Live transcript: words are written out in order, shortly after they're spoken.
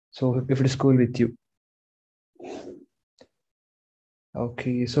So if it is cool with you.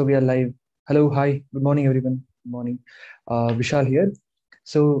 Okay, so we are live. Hello, hi, good morning, everyone. Good morning. Vishal here.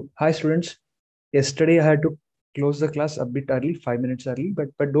 So, hi, students. Yesterday I had to close the class a bit early, 5 minutes early,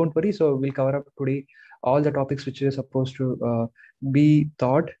 but don't worry. So we'll cover up today all the topics which are supposed to be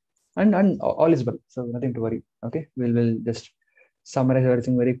taught, and all is well. So nothing to worry. Okay, we'll just summarize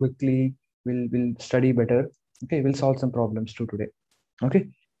everything very quickly. We'll study better. Okay, we'll solve some problems too today. Okay.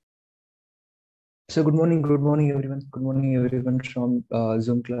 So good morning everyone. Good morning everyone from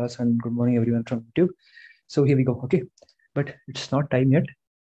Zoom class, and good morning everyone from YouTube. So here we go. Okay, but it's not time yet.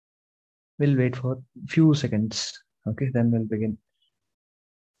 We'll wait for a few seconds. Okay, then we'll begin.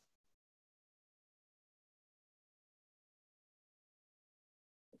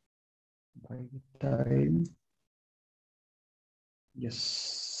 By time,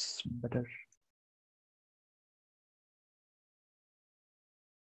 yes, better.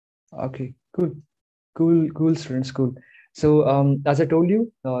 Okay, cool, students, cool. So as I told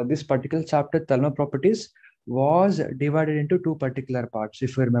you, this particular chapter, thermal properties, was divided into two particular parts,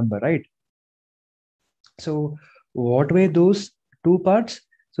 if you remember, right? So what were those two parts?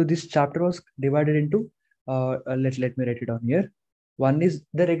 So this chapter was divided into, let me write it down here. One is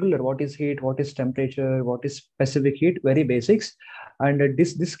the regular, what is heat, what is temperature, what is specific heat, very basics. And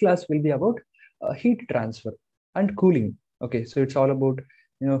this class will be about heat transfer and cooling. Okay, so it's all about,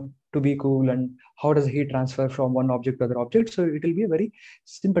 to be cool and how does heat transfer from one object to other object. So it will be a very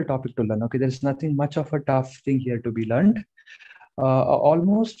simple topic to learn. Okay, there's nothing much of a tough thing here to be learned.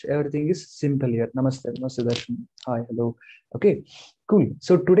 Almost everything is simple here. Namaste, namaste, Darshan. Hi, hello. Okay, cool.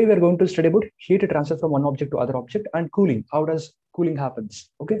 So today we are going to study about heat transfer from one object to other object and cooling. How does cooling happens?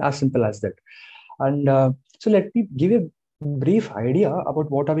 Okay, as simple as that. And so let me give a brief idea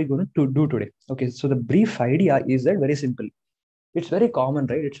about what are we going to do today. Okay, so the brief idea is that very simple. It's very common,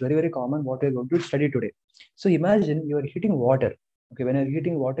 right? It's very common what we're going to study today. So imagine you are heating water. Okay, when you're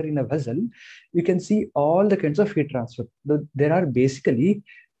heating water in a vessel, you can see all the kinds of heat transfer. There are basically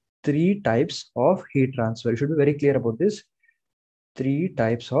three types of heat transfer. You should be very clear about this. Three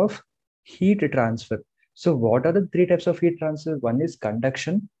types of heat transfer. So what are the three types of heat transfer? One is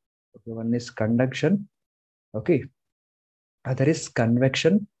conduction. Okay, one is conduction. Okay. Other is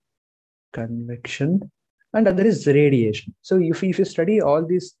convection. And other is radiation. So if you study all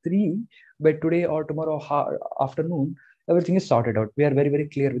these three by today or tomorrow afternoon, everything is sorted out. We are very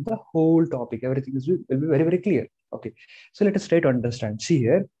clear with the whole topic. Everything will be very clear. Okay, so let us try to understand. See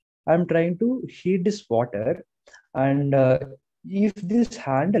here, I'm trying to heat this water, and if this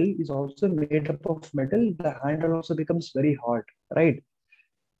handle is also made up of metal, the handle also becomes very hot, right?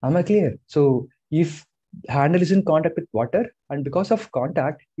 Am I clear? So if handle is in contact with water, and because of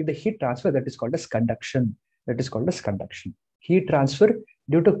contact, if the heat transfer, that is called as conduction. That is called as conduction. Heat transfer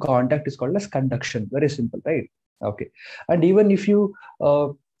due to contact is called as conduction. Very simple, right? Okay. And even if you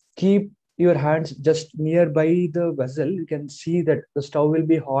keep your hands just nearby the vessel, you can see that the stove will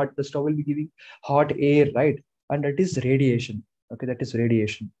be hot. The stove will be giving hot air, right? And that is radiation. Okay, that is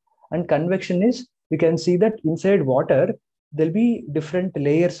radiation. And convection is, you can see that inside water there'll be different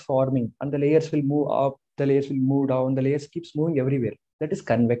layers forming, and the layers will move up, the layers will move down, the layers keeps moving everywhere. That is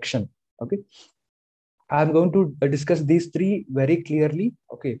convection. Okay, I'm going to discuss these three very clearly.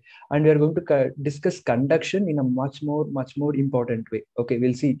 Okay, and we are going to discuss conduction in a much more important way. Okay,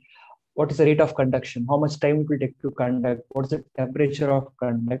 we'll see what is the rate of conduction, how much time it will take to conduct, what's the temperature of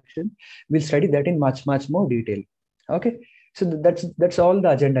conduction. We'll study that in much more detail. Okay, so that's all the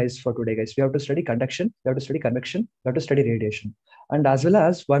agenda is for today, guys. We have to study conduction, we have to study convection, we have to study radiation, and as well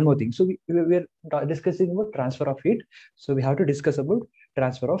as one more thing. So we are discussing about transfer of heat, so we have to discuss about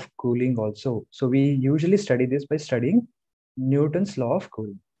transfer of cooling also. So we usually study this by studying Newton's law of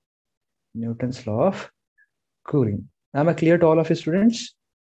cooling. Newton's law of cooling. Am I clear to all of you students?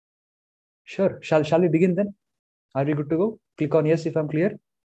 Sure. Shall we begin then? Are we good to go? Click on yes if I'm clear.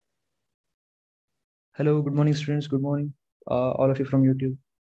 Hello, good morning, students. Good morning, all of you from YouTube.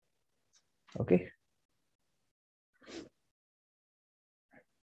 Okay.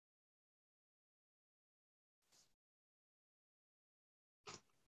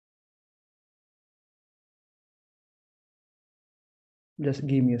 Just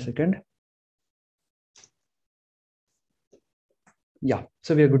give me a second. Yeah,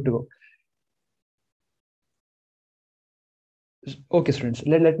 so we are good to go. Okay, students,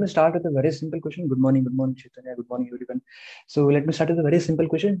 let me start with a very simple question. Good morning, Chaitanya. Good morning, everyone. So let me start with a very simple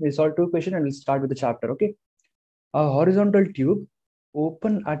question. We'll solve two questions and we'll start with the chapter. Okay. A horizontal tube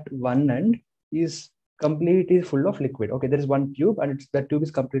open at one end is completely full of liquid. Okay, there is one tube and that tube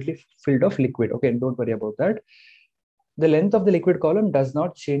is completely filled of liquid. Okay, and don't worry about that. The length of the liquid column does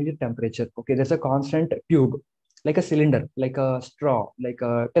not change in temperature. Okay, there's a constant tube, like a cylinder, like a straw, like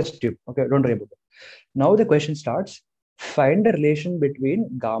a test tube. Okay, don't worry about it. Now the question starts. Find the relation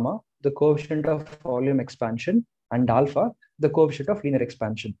between gamma, the coefficient of volume expansion, and alpha, the coefficient of linear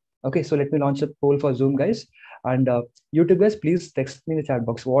expansion. Okay, so let me launch a poll for Zoom, guys. And YouTube, guys, please text me in the chat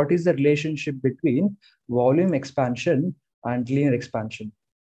box. What is the relationship between volume expansion and linear expansion?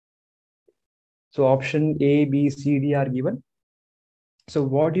 So option A, B, C, D are given. So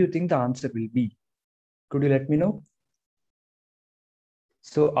what do you think the answer will be? Could you let me know?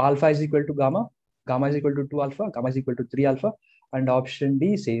 So alpha is equal to gamma, gamma is equal to 2 alpha, gamma is equal to 3 alpha, and option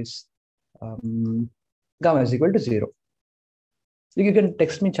D says gamma is equal to 0. You can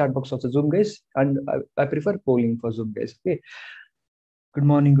text me chat box also, Zoom, guys, and I prefer polling for Zoom, guys. Okay. Good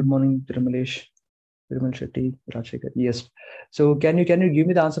morning, Trimalesh, Trimal Shetty, Rajshekar. Yes. So can you give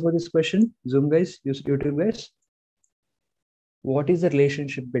me the answer for this question, Zoom, guys, YouTube, guys? What is the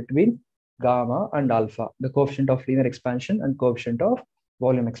relationship between gamma and alpha, the coefficient of linear expansion and coefficient of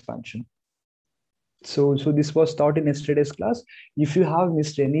volume expansion? So this was taught in yesterday's class. If you have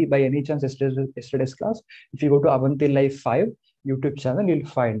missed by any chance yesterday's class, if you go to Avantifellows 5 YouTube channel, you'll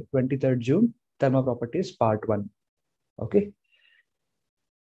find 23rd June thermoproperties part 1. Okay.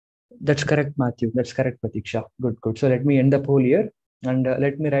 That's correct, Matthew. That's correct, Pratiksha. Good. So let me end the poll here, and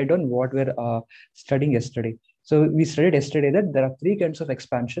let me write down what we're studying yesterday. So we studied yesterday that there are 3 kinds of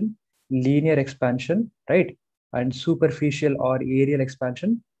expansion: linear expansion, right? And superficial or aerial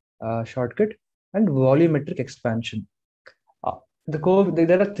expansion, shortcut, and volumetric expansion. There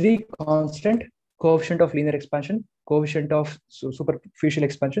are 3 constant: coefficient of linear expansion, coefficient of superficial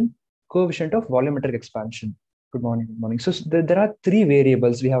expansion, coefficient of volumetric expansion. Good morning. So there are 3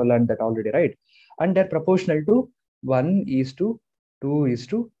 variables. We have learned that already, right? And they're proportional to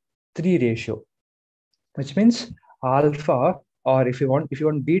 1:2:3 ratio, which means alpha, or if you want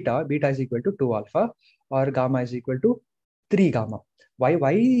beta is equal to 2 alpha, or gamma is equal to 3 gamma.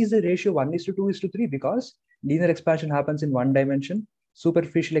 Why is the ratio 1:2:3? Because linear expansion happens in 1 dimension,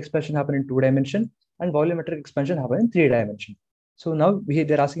 superficial expansion happens in 2 dimension, and volumetric expansion happens in 3 dimension. So now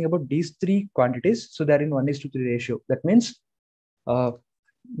they're asking about these 3 quantities. So they're in 1:3 ratio. That means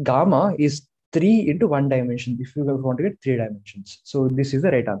gamma is 3 into 1 dimension if you want to get 3 dimensions. So this is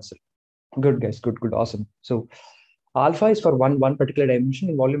the right answer. Good, guys. Good. Awesome. So alpha is for one particular dimension.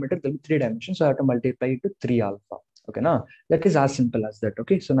 In volumetric, there'll be 3 dimensions. So I have to multiply it to 3 alpha. Okay, now that is as simple as that.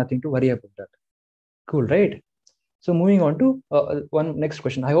 Okay, so nothing to worry about that. Cool, right? So moving on to one next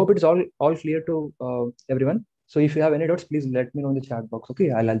question. I hope it's all clear to everyone. So if you have any doubts, please let me know in the chat box.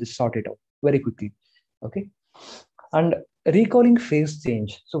 Okay, I'll just sort it out very quickly. Okay, and recalling phase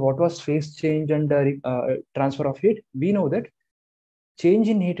change. So what was phase change and transfer of heat? We know that change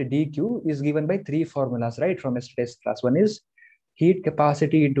in heat dq is given by 3 formulas, right, from yesterday's class. One is heat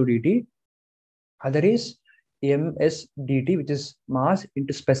capacity into dt. Other is ms dt, which is mass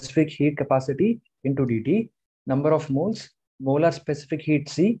into specific heat capacity into dt. Number of moles, molar specific heat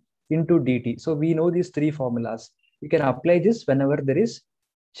C into dt. So we know these 3 formulas. You can apply this whenever there is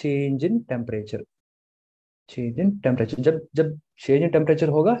change in temperature. Change in temperature. जब change in temperature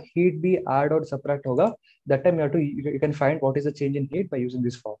होगा, heat भी add or subtract होगा. That time you can find what is the change in heat by using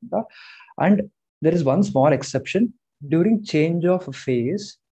this formula. And there is one small exception during change of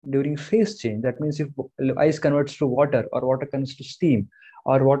phase. During phase change, that means if ice converts to water, or water converts to steam,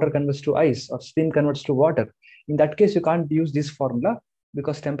 or water converts to ice, or steam converts to water, in that case you can't use this formula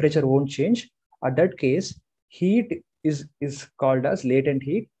because temperature won't change. At that case, heat is called as latent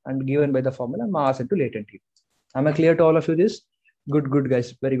heat and given by the formula mass into latent heat. Am I clear to all of you this? Good,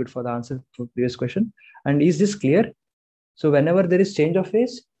 guys. Very good for the answer for previous question. And is this clear? So whenever there is change of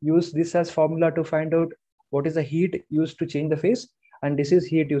phase, use this as formula to find out what is the heat used to change the phase, and this is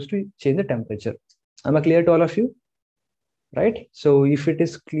heat used to change the temperature. Am I clear to all of you? Right? So if it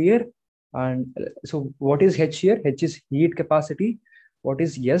is clear, and so what is H here? H is heat capacity. What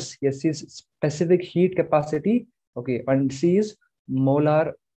is S? S is specific heat capacity. Okay, and C is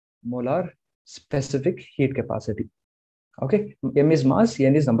molar specific heat capacity. Okay, M is mass,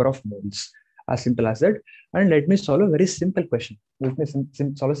 N is number of moles. As simple as that. And let me solve a very simple question. Let me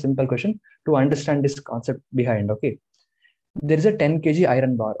solve a simple question to understand this concept behind. Okay, there is a 10 kg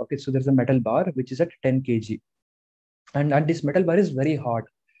iron bar. Okay, so there's a metal bar which is at 10 kg, and this metal bar is very hot.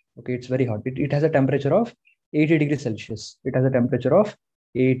 Okay, it's very hot. It has a temperature of 80 degrees Celsius. It has a temperature of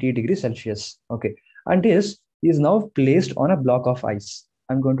 80 degrees Celsius. Okay, and this is now placed on a block of ice.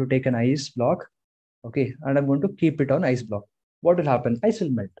 I'm going to take an ice block. Okay, and I'm going to keep it on ice block. What will happen? Ice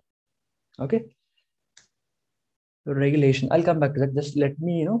will melt. Okay, Regulation. I'll come back to that. Just let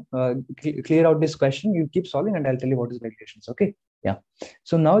me, clear out this question. You keep solving, and I'll tell you what is regulations. Okay. Yeah.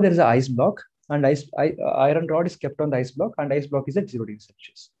 So now there is an ice block, and iron rod is kept on the ice block, and ice block is at 0 degrees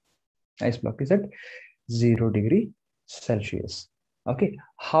Celsius. Ice block is at 0 degree Celsius. Okay.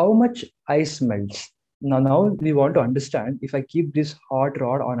 How much ice melts? Now we want to understand, if I keep this hot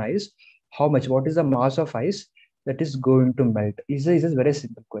rod on ice, how much? What is the mass of ice that is going to melt? Is a very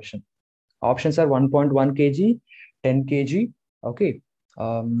simple question. Options are 1.1 kg, 10 kg, okay,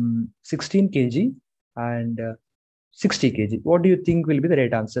 16 kg, and 60 kg. What do you think will be the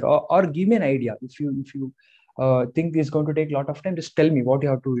right answer? Or give me an idea. If you think it's going to take a lot of time, just tell me what you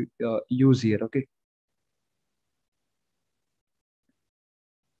have to use here, okay?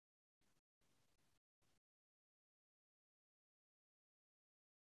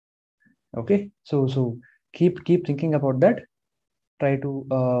 Okay, so keep thinking about that. Try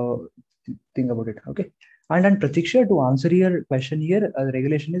to think about it, okay? And Pratiksha, to answer your question here,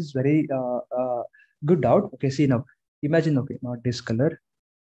 regulation is very good doubt. Okay, see now, imagine, okay, not this color.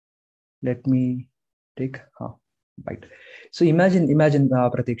 Let me take bite. So imagine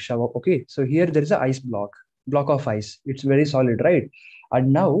Pratiksha. Okay, so here there is a ice block of ice. It's very solid, right?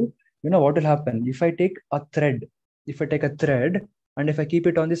 And now you know what will happen if I take a thread. If I take a thread and if I keep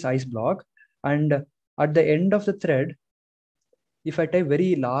it on this ice block, and at the end of the thread, if I tie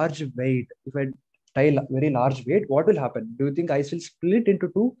very large weight, if I tie very large weight, what will happen? Do you think ice will split into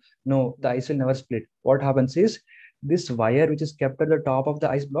two? No, the ice will never split. What happens is this wire, which is kept at the top of the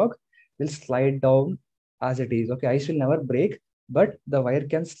ice block, will slide down as it is. Okay, ice will never break, but the wire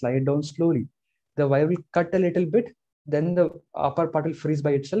can slide down slowly. The wire will cut a little bit, then the upper part will freeze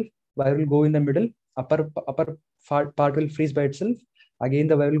by itself. Wire will go in the middle. Upper part will freeze by itself. Again,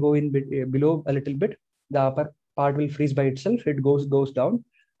 the wire will go in below a little bit. The upper part will freeze by itself. It goes down,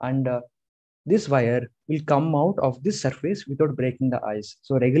 and this wire will come out of this surface without breaking the ice.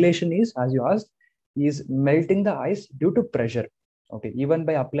 So regulation is, as you asked, is melting the ice due to pressure. Okay, even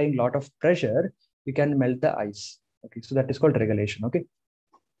by applying a lot of pressure, you can melt the ice. Okay, so that is called regulation. Okay,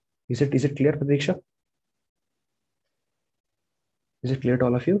 is it clear, Pradiksha? Is it clear to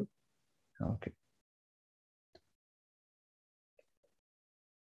all of you? Okay.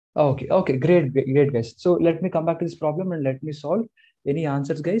 Okay, great, guys. So let me come back to this problem and let me solve. Any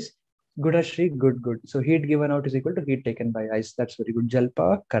answers, guys? Good, Ashri, good. So heat given out is equal to heat taken by ice. That's very good.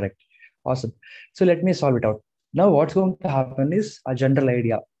 Jalpa, correct. Awesome. So let me solve it out. Now what's going to happen is a general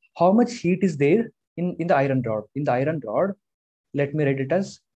idea. How much heat is there in the iron rod? In the iron rod, let me write it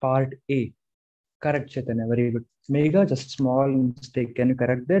as part A. Correct, Chaitanya, very good. Mega, just small mistake. Can you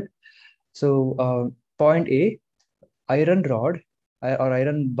correct that? So point A, iron rod or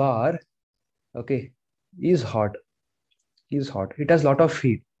iron bar, okay, is hot. It has a lot of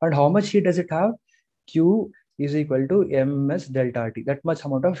heat. And how much heat does it have? Q is equal to ms delta T. That much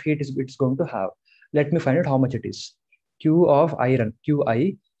amount of heat it's going to have. Let me find out how much it is. Q of iron,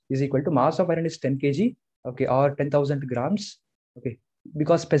 Qi, is equal to mass of iron is 10 kg, okay, or 10,000 grams. Okay,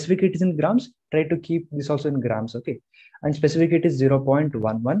 because specific heat is in grams, try to keep this also in grams. Okay, and specific heat is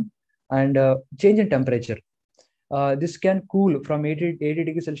 0.11, and change in temperature. This can cool from 80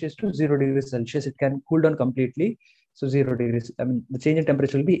 degrees Celsius to 0 degrees Celsius. It can cool down completely. So 0 degrees, I mean, the change in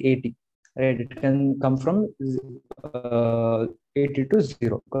temperature will be 80, right? It can come from 80 to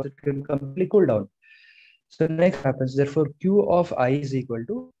 0 because it can completely cool down. So next happens, therefore, Q of I is equal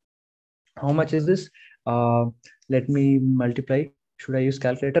to, how much is this? Let me multiply. Should I use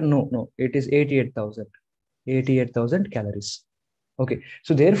calculator? No, it is 88,000 calories. Okay,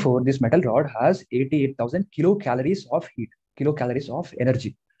 so therefore, this metal rod has 88,000 kilocalories of heat, kilocalories of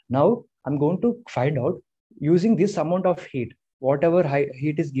energy. Now, I'm going to find out, using this amount of heat, whatever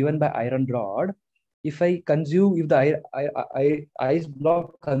heat is given by iron rod, if I consume, if the ice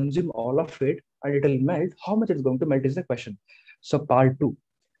block consume all of it and it will melt, how much it's going to melt is the question. So part 2,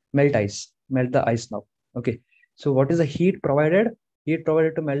 melt the ice now. Okay, so what is the heat provided? Heat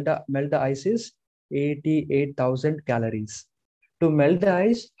provided to melt the ice is 88,000 calories. To melt the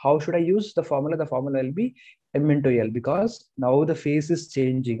ice, how should I use the formula? The formula will be M into L, because now the phase is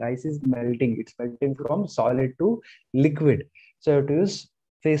changing. Ice is melting. It's melting from solid to liquid. So to use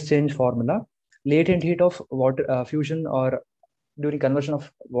phase change formula, latent heat of water fusion or during conversion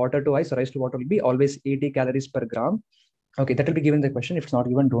of water to ice or ice to water will be always 80 calories per gram. Okay, that will be given in the question. If it's not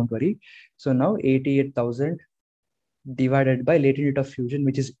given, don't worry. So now 88,000 divided by latent heat of fusion,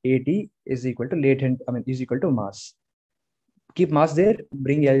 which is 80, is equal to is equal to mass. Keep mass there,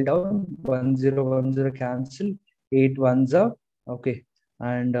 bring L down, 1010 cancel, 8 ones are, okay,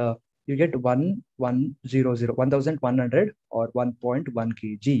 and you get 1100, 1100 or 1.1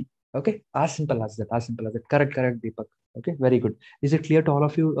 kg. Okay, as simple as that. As simple as that. Correct, correct, Deepak. Okay, very good. Is it clear to all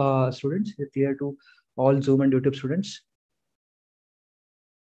of you students? Is it clear to all Zoom and YouTube students?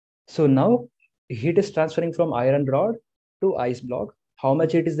 So now heat is transferring from iron rod to ice block. How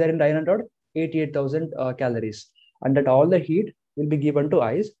much heat is there in the iron rod? 88,000 calories. And that all the heat will be given to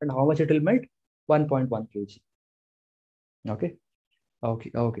ice. And how much it will melt? 1.1 kg. Okay.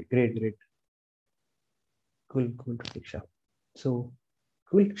 Okay. Okay. Great. Great. Cool. Cool, Pratiksha. So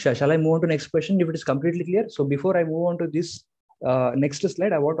cool. Shall I move on to next question if it is completely clear? So before I move on to this next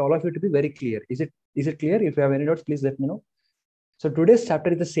slide, I want all of you to be very clear. Is it clear? If you have any doubts, please let me know. So today's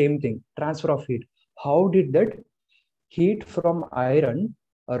chapter is the same thing, transfer of heat. How did that heat from iron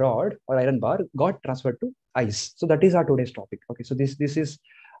rod or iron bar got transferred to ice? So that is our today's topic. Okay, so this is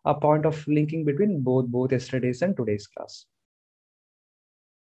a point of linking between both yesterday's and today's class.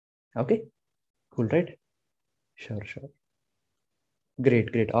 Okay, cool, right? Sure, sure.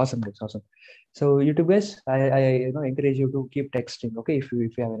 Great, great, awesome, guys, awesome. So YouTube guys, I encourage you to keep texting. Okay, if you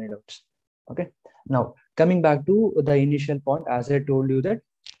have any doubts. Okay. Now coming back to the initial point, as I told you that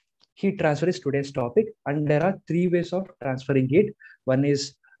heat transfer is today's topic, and there are three ways of transferring heat. One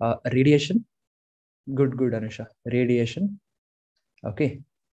is radiation. Good, Anusha. Radiation. Okay.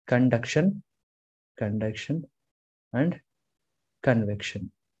 Conduction, and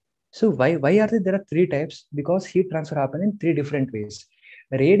convection. So why are there are three types? Because heat transfer happen in three different ways.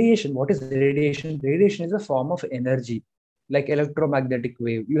 Radiation. What is radiation? Radiation is a form of energy, like electromagnetic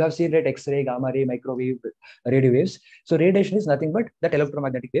wave. You have seen, right? X-ray, gamma ray, microwave, radio waves. So radiation is nothing but that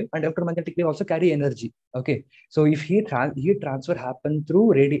electromagnetic wave, and electromagnetic wave also carry energy. Okay. So if heat transfer happen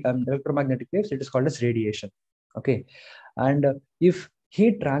through electromagnetic waves, it is called as radiation. Okay. And if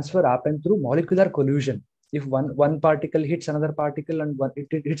heat transfer happen through molecular collision, if one particle hits another particle and it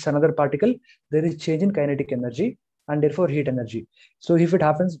hits another particle, there is change in kinetic energy and therefore heat energy. So if it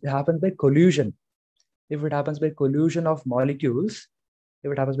happens by collision, if it happens by collision of molecules,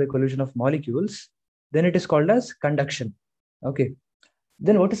 then it is called as conduction. Okay.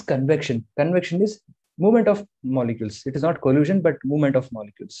 Then what is convection? Convection is movement of molecules. It is not collision, but movement of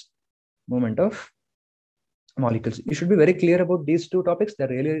molecules. Movement of molecules. You should be very clear about these two topics. They're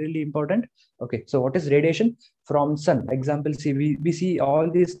really, really important. Okay. So what is radiation? From sun. Example, see, we see all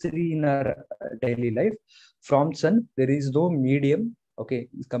these three in our daily life. From sun, there is no medium. Okay.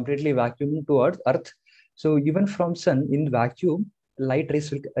 It's completely vacuum to earth. So even from sun in vacuum, light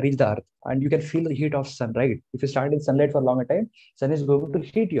rays will reach the earth and you can feel the heat of sun, right? If you stand in sunlight for a longer time, sun is going to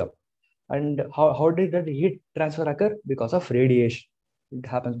heat you up. And how did that heat transfer occur? Because of radiation. It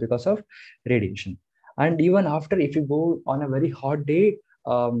happens because of radiation. And even after, if you go on a very hot day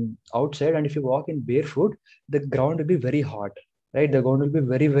outside and if you walk in barefoot, the ground will be very hot, right? The ground will be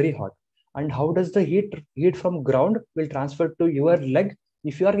very, very hot. And how does the heat from ground will transfer to your leg?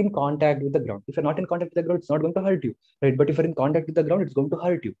 If you are in contact with the ground. If you're not in contact with the ground, it's not going to hurt you, right? But if you're in contact with the ground, it's going to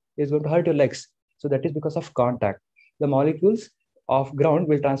hurt you. It's going to hurt your legs. So that is because of contact. The molecules of ground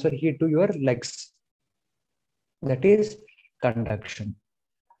will transfer heat to your legs. That is conduction.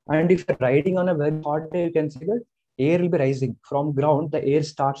 And if you're riding on a very hot day, you can see that air will be rising from ground. The air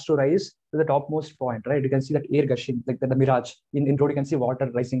starts to rise to the topmost point, right? You can see that air gushing, like the mirage. In road, you can see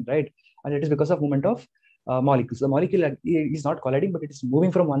water rising, right? And it is because of movement of molecules. The molecule is not colliding, but it is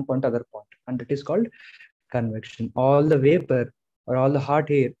moving from one point to other point, and it is called convection. All the vapor or all the hot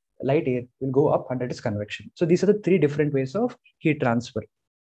air, light air will go up, and that is convection. So these are the three different ways of heat transfer.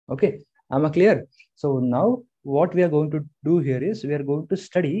 Okay, am I clear? So now what we are going to do here is we are going to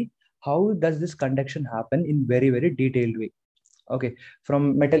study how does this conduction happen in very, very detailed way. Okay,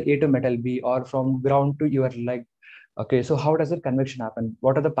 from metal A to metal B or from ground to your leg. Okay, so how does the convection happen?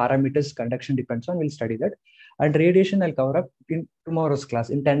 What are the parameters conduction depends on? We'll study that. And radiation I'll cover up in tomorrow's class.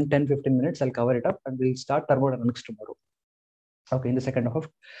 In 10-15 minutes, I'll cover it up and we'll start thermodynamics tomorrow. Okay, in the second half of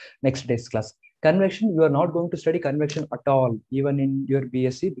next day's class. Convection, you are not going to study convection at all, even in your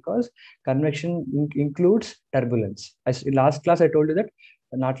BSc, because convection includes turbulence. As in last class, I told you that,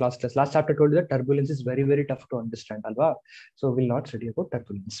 not last class, last chapter I told you that turbulence is very, very tough to understand, alva. So we'll not study about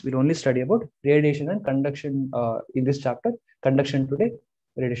turbulence. We'll only study about radiation and conduction in this chapter. Conduction today,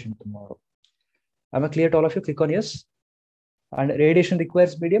 radiation tomorrow. Am I clear to all of you? Click on yes. And radiation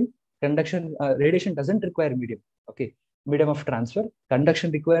requires medium. Conduction, radiation doesn't require medium. Okay. Medium of transfer.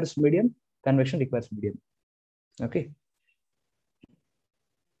 Conduction requires medium. Convection requires medium. Okay.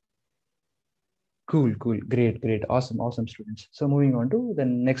 Cool. Great. Awesome, students. So moving on to the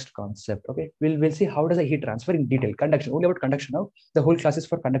next concept. Okay. We'll see how does a heat transfer in detail. Conduction. Only about conduction now. The whole class is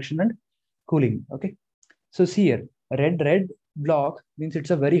for conduction and cooling. Okay. So see here, red block means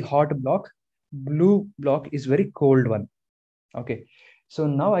it's a very hot block. Blue block is very cold one. Okay. So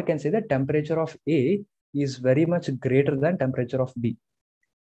now I can say that temperature of A is very much greater than temperature of B.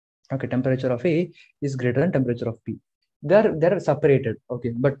 Okay, temperature of A is greater than temperature of B. They're separated.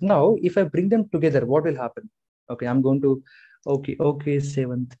 Okay, but now if I bring them together, what will happen? Okay, I'm going to okay,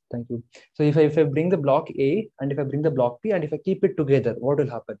 seventh. Thank you. So if I bring the block A and if I bring the block B and if I keep it together, what will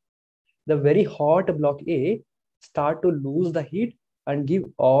happen? The very hot block A start to lose the heat and give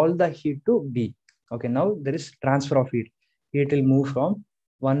all the heat to B. Okay, now there is transfer of heat. Heat will move from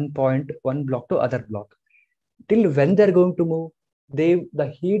 1.1 block to other block. Till when they're going to move? The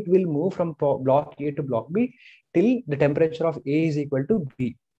heat will move from block A to block B till the temperature of A is equal to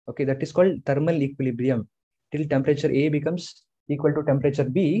B. Okay, that is called thermal equilibrium. Till temperature A becomes equal to temperature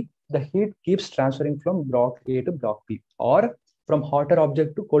B, the heat keeps transferring from block A to block B. Or from hotter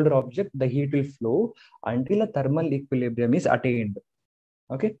object to colder object, the heat will flow until a thermal equilibrium is attained.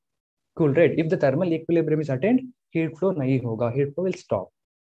 Okay, cool, right? If the thermal equilibrium is attained, heat flow nahi hoga, heat flow will stop.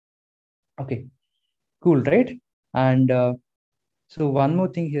 Okay, cool, right? And so one more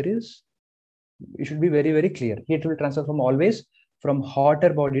thing here is, it should be very, very clear. Heat will transfer from always from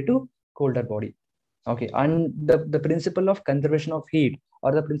hotter body to colder body. Okay, and the principle of conservation of heat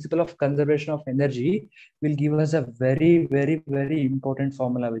or the principle of conservation of energy will give us a very, very, very important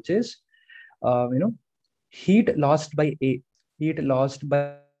formula, which is, heat lost by A, heat lost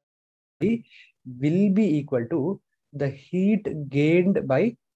by A will be equal to the heat gained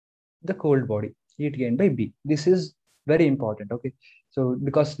by the cold body, heat gained by B. This is very important. Okay, so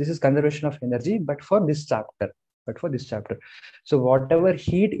because this is conservation of energy, but for this chapter, so whatever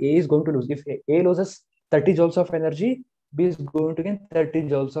heat A is going to lose, if A loses 30 joules of energy, B is going to gain 30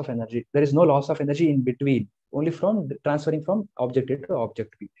 joules of energy. There is no loss of energy in between, only from transferring from object A to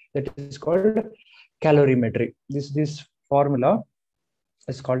object B. That is called calorimetry. This formula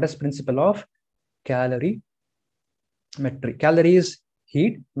is called as principle of calorimetry. Calorie is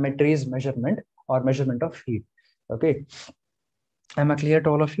heat, metry is measurement or measurement of heat. Okay, am I clear to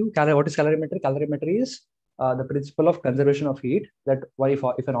all of you? What is calorimetry? Calorimetry is the principle of conservation of heat, that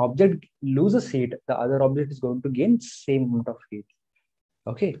if an object loses heat, the other object is going to gain same amount of heat.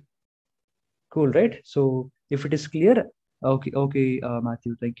 Okay, cool, right? So if it is clear, okay,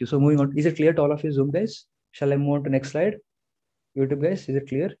 Matthew, thank you. So moving on, is it clear to all of you, Zoom guys? Shall I move on to next slide? YouTube guys, is it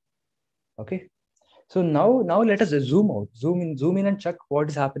clear? Okay. So now let us zoom out, zoom in and check what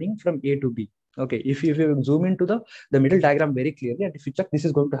is happening from A to B. Okay, if you zoom into the middle diagram very clearly, and if you check, this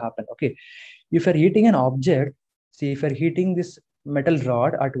is going to happen. Okay, if you're heating an object, see, if you're heating this metal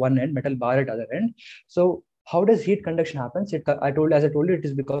rod at one end, metal bar at other end, so how does heat conduction happens? As I told you, it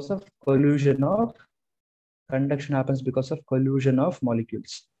is because of collision of conduction happens because of collision of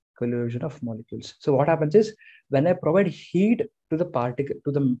molecules. So what happens is, when I provide heat to the particle,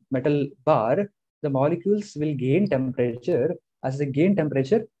 to the metal bar, the molecules will gain temperature. As they gain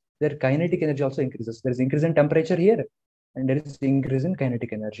temperature, their kinetic energy also increases. There is increase in temperature here, and there is increase in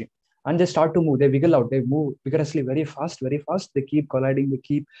kinetic energy. And they start to move. They wiggle out. They move vigorously, very fast, very fast. They keep colliding. They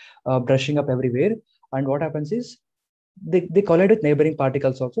keep brushing up everywhere. And what happens is, they collide with neighboring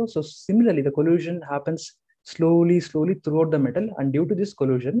particles also. So similarly, the collision happens slowly throughout the metal, and due to this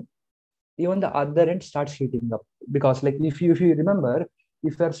collision, even the other end starts heating up. Because, like, if you remember,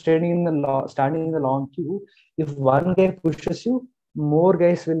 if you are standing in the long queue, if one guy pushes you, more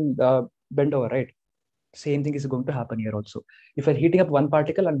guys will bend over, right? Same thing is going to happen here also. If you're heating up one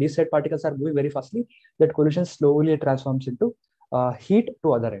particle and these side particles are moving very fastly, that collision slowly transforms into heat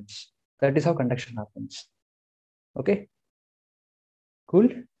to other ends. That is how conduction happens. Okay, cool.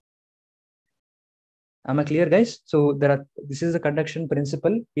 Am I clear, guys? So this is the conduction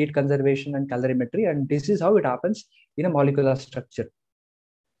principle, heat conservation and calorimetry, and this is how it happens in a molecular structure.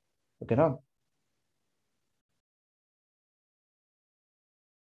 Okay, now.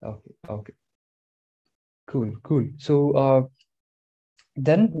 Okay. Cool. So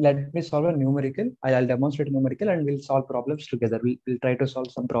then let me solve a numerical. I'll demonstrate a numerical and we'll solve problems together. We'll try to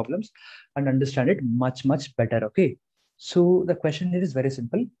solve some problems and understand it much better. Okay. So the question here is very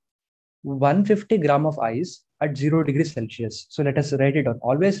simple. 150 gram of ice at 0 degrees Celsius. So let us write it down.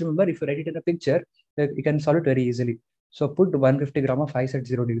 Always remember, if you write it in a picture, you can solve it very easily. So put 150 gram of ice at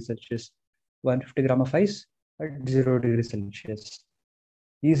 0 degrees Celsius. 150 gram of ice at 0 degrees Celsius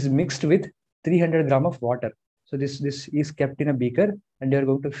is mixed with 300 gram of water. So this is kept in a beaker, and you're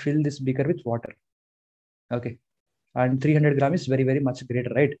going to fill this beaker with water. Okay. And 300 gram is very much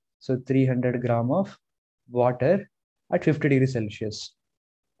greater, right? So 300 gram of water at 50 degrees Celsius.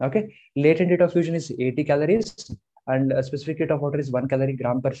 Okay, latent heat of fusion is 80 calories, and a specific heat of water is 1 calorie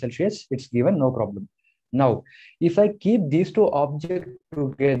gram per Celsius. It's given, no problem. Now, if I keep these two objects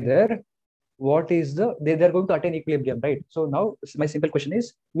together, what is they're going to attain equilibrium, right? So now my simple question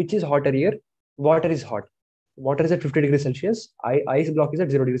is, which is hotter here? Water is hot. Water is at 50 degrees Celsius. Ice block is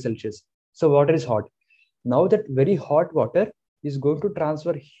at 0 degrees Celsius. So water is hot. Now that very hot water is going to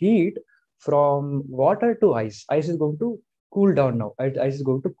transfer heat from water to ice. Ice is going to cool down now. Ice is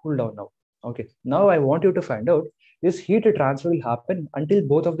going to cool down now. Okay. Now I want you to find out this heat transfer will happen until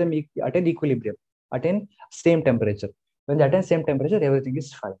both of them attain equilibrium, attain same temperature. When they attain same temperature, everything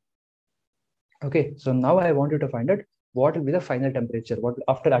is fine. Okay. So now I want you to find out what will be the final temperature. What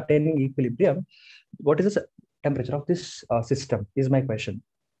after attaining equilibrium, what is the temperature of this system is my question.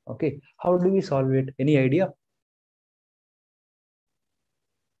 Okay. How do we solve it? Any idea?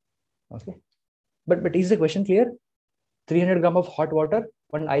 Okay. But is the question clear? 300 gram of hot water,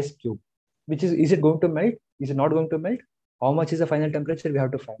 one ice cube. Which is it going to melt? Is it not going to melt? How much is the final temperature? We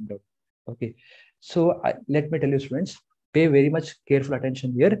have to find out. Okay. So let me tell you, students, pay very much careful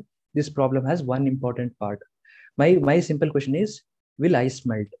attention here. This problem has one important part. My simple question is, will ice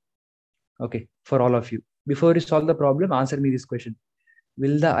melt? Okay, for all of you. Before you solve the problem, answer me this question.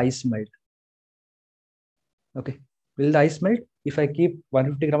 Will the ice melt? Okay. Will the ice melt? If I keep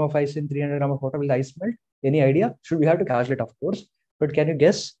 150 gram of ice in 300 gram of water, will the ice melt? Any idea? Should we have to calculate, of course. But can you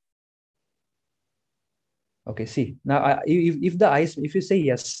guess? Okay, see. Now, if the ice, if you say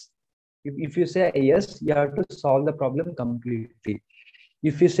yes, if you say yes, you have to solve the problem completely.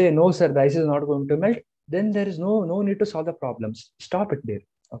 If you say no, sir, the ice is not going to melt, then there is no need to solve the problems. Stop it there.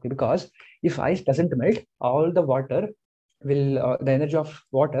 Okay, because if ice doesn't melt, all the water will the energy of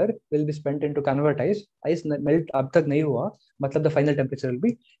water will be spent into convert ice. Ice melt ab tak nahi hua, matlab the final temperature will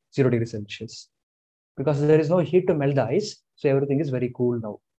be 0 degrees Celsius. Because there is no heat to melt the ice, so everything is very cool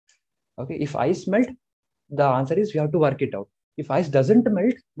now. Okay, if ice melt, the answer is we have to work it out. If ice doesn't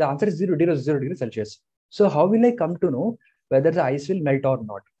melt, the answer is 0 degrees Celsius. So how will I come to know whether the ice will melt or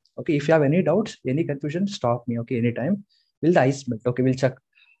not? Okay, if you have any doubts, any confusion, stop me. Okay, anytime. Will the ice melt? Okay, we'll check.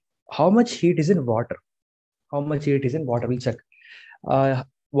 How much heat is in water? How much heat is in water? We'll check.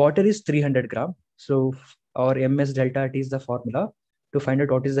 Water is 300 gram. So our ms delta T is the formula to find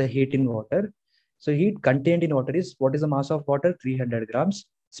out what is the heat in water. So heat contained in water is, what is the mass of water? 300 grams.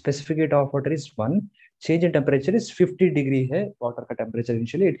 Specific heat of water is 1. Change in temperature is 50 degree hai water ka temperature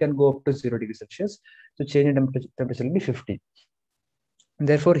initially. It can go up to 0 degrees Celsius. So change in temperature will be 50.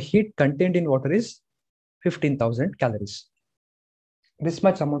 Therefore, heat contained in water is 15,000 calories. This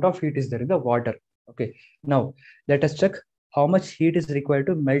much amount of heat is there in the water. Okay. Now, let us check how much heat is required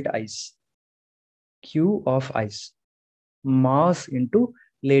to melt ice. Q of ice. Mass into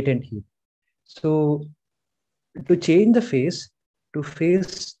latent heat. So, to change the phase, to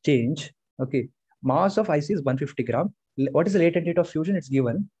phase change, okay, mass of ice is 150 gram. What is the latent heat of fusion? It's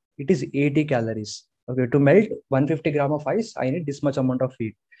given. It is 80 calories. Okay, to melt 150 gram of ice, I need this much amount of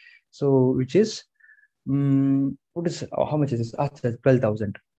heat. So, which is, what is, how much is this?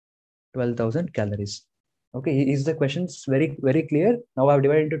 12,000. 12,000 calories. Okay, is the questions very clear? Now I've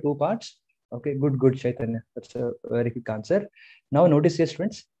divided into two parts. Okay, good, Chaitanya. That's a very quick answer. Now notice here,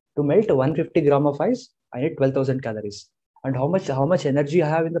 students, to melt 150 gram of ice, I need 12,000 calories. And how much energy I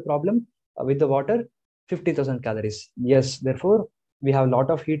have in the problem with the water? 50,000 calories. Yes, therefore we have a lot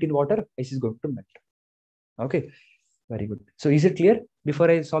of heat in water. Ice is going to melt. Okay, very good. So is it clear? Before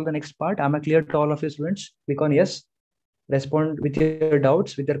I solve the next part, am I clear to all of you students? Click on yes. Respond with your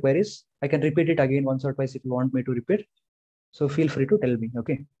doubts, with your queries. I can repeat it again once or twice if you want me to repeat. So feel free to tell me.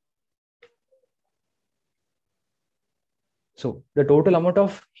 Okay. So the total amount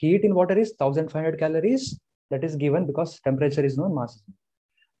of heat in water is 1,500 calories. That is given because temperature is known, mass is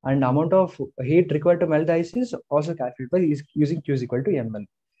known. And amount of heat required to melt the ice is also calculated by using Q is equal to ml.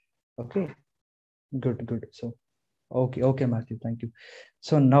 Okay. Good. So, okay, Matthew. Thank you.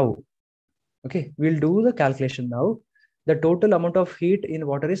 So now, okay, we'll do the calculation now. The total amount of heat in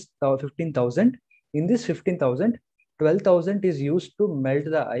water is 15,000. In this 15,000, 12,000 is used to melt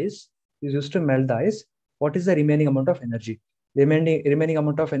the ice. What is the remaining amount of energy? Remaining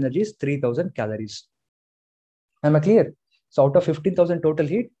amount of energy is 3,000 calories. Am I clear? So out of 15,000 total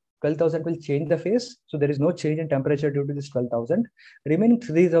heat, 12,000 will change the phase. So there is no change in temperature due to this 12,000. Remaining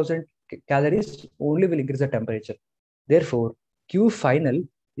 3,000 calories only will increase the temperature. Therefore, Q final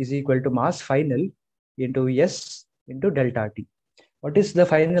is equal to mass final into S into delta T. What is the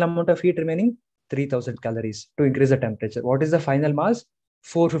final amount of heat remaining? 3,000 calories to increase the temperature. What is the final mass?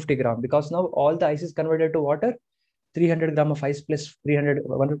 450 gram. Because now all the ice is converted to water. 300 gram of ice plus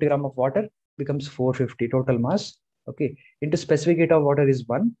 150 gram of water becomes 450 total mass. Okay. Into specific heat of water is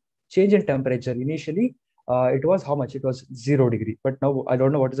 1. Change in temperature. Initially, it was how much? It was 0 degree. But now I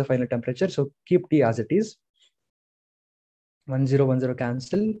don't know what is the final temperature. So keep T as it is. 1010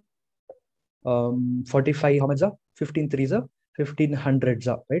 cancel. 45, how much? 15 threes, 1500s,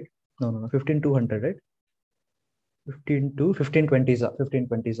 right? No, 15200, right? 15 to 1520s,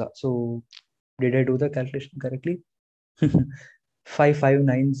 1520s. So did I do the calculation correctly? 5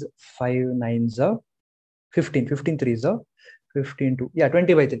 nines, 15 threes, 15 to, yeah,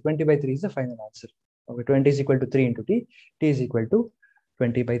 20 by 3. 20 by 3 is the final answer. Okay, 20 is equal to 3 into T. T is equal to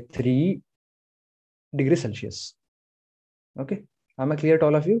 20 by 3 degrees Celsius. Okay, am I clear to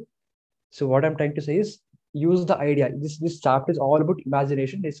all of you? So what I'm trying to say is use the idea. This chapter is all about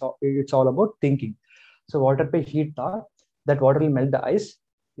imagination. It's all about thinking. So water by heat thaw, that water will melt the ice.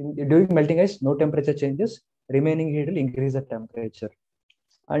 During melting ice, no temperature changes. Remaining heat will increase the temperature.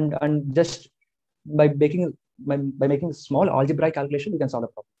 And just by making small algebraic calculation, you can solve the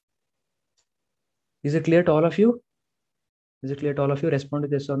problem. Is it clear to all of you? Is it clear to all of you? Respond to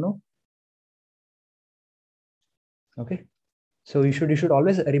this or no? Okay. So you should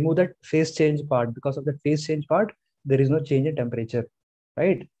always remove that phase change part. Because of the phase change part, there is no change in temperature,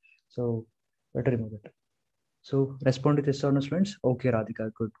 right? So better remove it. So respond to this or no, students? Okay,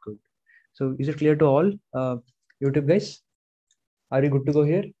 Radhika, good. So is it clear to all YouTube guys? Are you good to go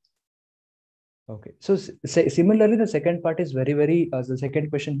here? Okay. So similarly, the second part is very the second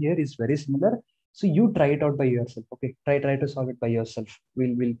question here is very similar. So you try it out by yourself. Okay. Try to solve it by yourself.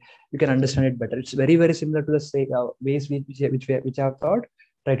 You can understand it better. It's very similar to the ways which I have taught.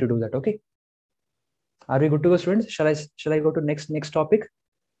 Try to do that. Okay. Are we good to go, students? Shall I go to next topic?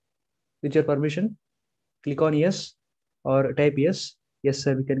 With your permission, click on yes or type yes. Yes,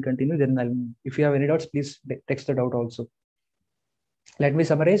 sir. We can continue. Then if you have any doubts, please text the doubt also. Let me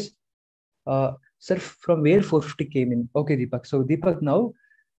summarize. Sir, from where 450 came in? Okay, Deepak. So Deepak, now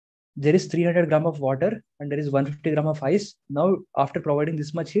there is 300 gram of water and there is 150 gram of ice. Now, after providing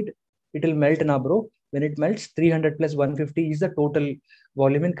this much heat, it will melt now, bro. When it melts, 300 plus 150 is the total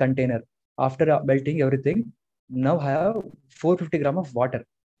volume in container. After melting everything, now I have 450 gram of water.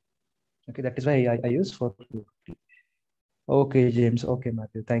 Okay, that is why I use 450. Okay, James. Okay,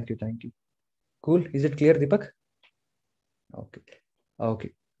 Matthew. Thank you. Cool. Is it clear, Deepak?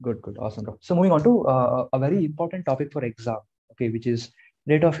 Okay. Good. Awesome. So moving on to a very important topic for exam. Okay, which is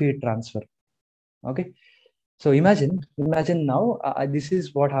rate of heat transfer. Okay. So imagine now this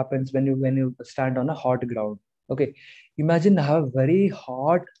is what happens when you stand on a hot ground. Okay. Imagine I have very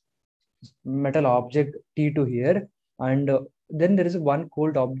hot metal object T2 here, and then there is one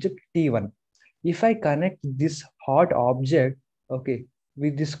cold object T1. If I connect this hot object, okay,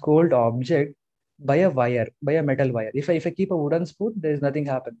 with this cold object by a wire, by a metal wire. If I keep a wooden spoon, there is nothing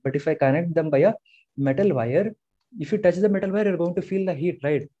happen. But if I connect them by a metal wire, if you touch the metal wire, you're going to feel the heat,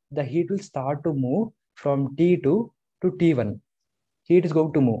 right? The heat will start to move from T2 to T1. Heat is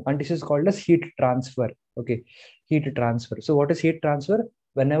going to move, and this is called as heat transfer. Okay, heat transfer. So what is heat transfer?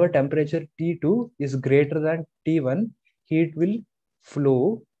 Whenever temperature T2 is greater than T1, heat will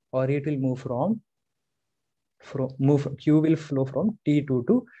flow, or it will move Q will flow from T2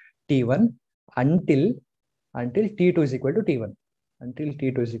 to T1 until T2 is equal to T1. Until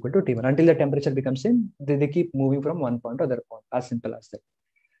T2 is equal to T1. Until the temperature becomes same, they keep moving from one point to other point. As simple as that.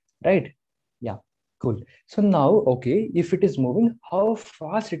 Right? Yeah. Cool. So now, okay, if it is moving, how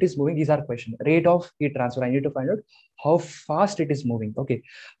fast it is moving is our question. Rate of heat transfer. I need to find out how fast it is moving. Okay.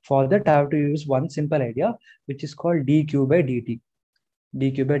 For that, I have to use one simple idea, which is called dq by dt.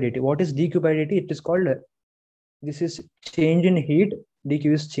 dq by dt. What is dq by dt? It is called, this is change in heat. dq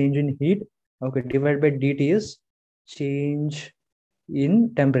is change in heat. Okay. Divided by dt is change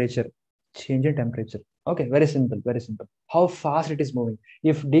in temperature. Change in temperature. Okay, very simple. How fast it is moving.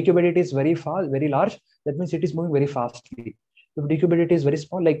 If dq by dt is very fast, very large, that means it is moving very fastly. If dq by dt is very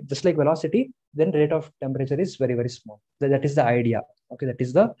small, like just like velocity, then rate of temperature is very small. That is the idea. Okay, that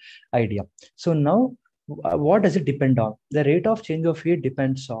is the idea. So now, what does it depend on? The rate of change of heat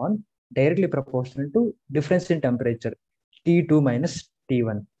depends on directly proportional to difference in temperature, T2 minus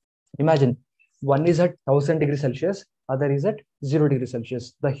T1. Imagine one is at 1000 degrees Celsius, other is at 0 degrees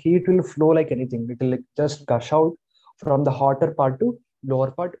Celsius. The heat will flow like anything. It will just gush out from the hotter part to lower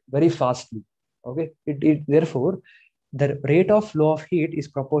part very fastly. Okay. Therefore, the rate of flow of heat is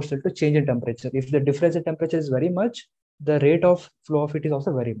proportional to change in temperature. If the difference in temperature is very much, the rate of flow of heat is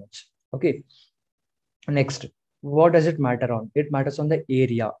also very much. Okay. Next, what does it matter on? It matters on the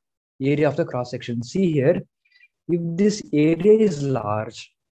area of the cross section. See here, if this area is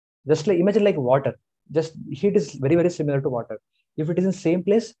large, just like imagine like water, just heat is very similar to water. If it is in same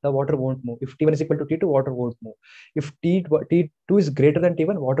place, the water won't move. If T1 is equal to T2, water won't move. If T2 is greater than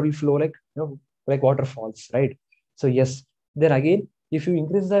T1, water will flow like, like waterfalls, right? So yes, then again, if you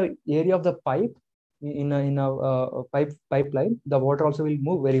increase the area of the pipe in a pipeline, the water also will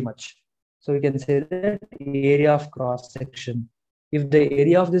move very much. So we can say that area of cross section. If the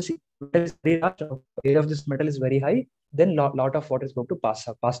area of this metal is very large, area of this metal is very high, then lot of water is going to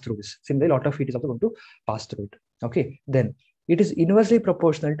pass through this. Similarly, lot of heat is also going to pass through it. Okay, then it is inversely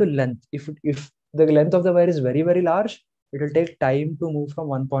proportional to length. If the length of the wire is very large, it will take time to move from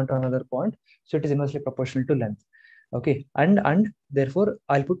one point to another point. So it is inversely proportional to length. Okay, and therefore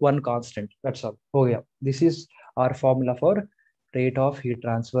I'll put one constant. That's all. Oh yeah, this is our formula for rate of heat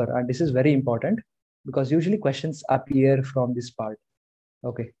transfer, and this is very important because usually questions appear from this part.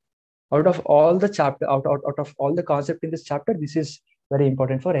 Okay, out of all the chapter, out of all the concept in this chapter, this is very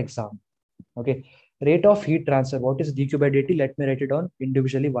important for exam. Okay, rate of heat transfer. What is dq by dt? Let me write it down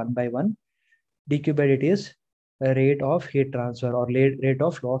individually one by one. dq by dt is a rate of heat transfer or rate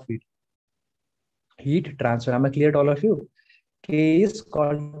of flow of heat transfer. Am I clear to all of you? K is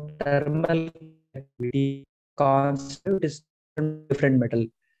called thermal conductivity. Constant is different metal.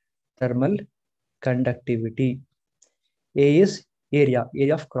 Thermal conductivity. A is area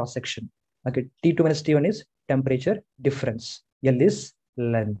of cross section. Okay, T2 minus T1 is temperature difference. L is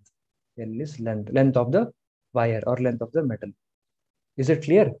length. L is length of the wire or length of the metal. Is it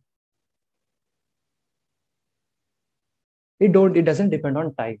clear? It doesn't depend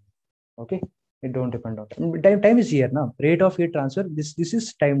on time. Okay, it don't depend on time. Time is here now. Rate of heat transfer. This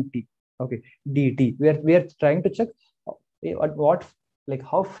is time t. Okay, dt. We are trying to check what like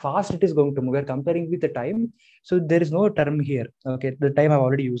how fast it is going to move. We are comparing with the time. So there is no term here. Okay, the time I've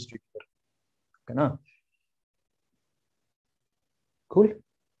already used it here. Okay, na? Cool,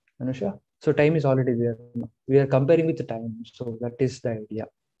 Anusha. So time is already there. We are comparing with the time. So that is the idea.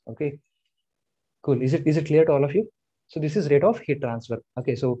 Okay, cool. Is it clear to all of you? So this is rate of heat transfer.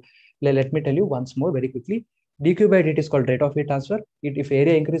 Okay, so let me tell you once more very quickly. dq by dt is called rate of heat transfer. If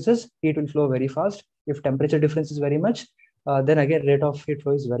area increases, heat will flow very fast. If temperature difference is very much, then again rate of heat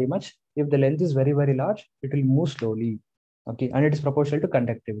flow is very much. If the length is very large, it will move slowly. Okay, and it is proportional to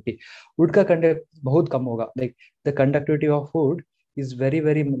conductivity. Wood ka conduct bahut kam hoga. Like the conductivity of wood is very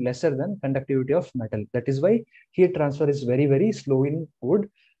lesser than conductivity of metal. That is why heat transfer is very slow in wood,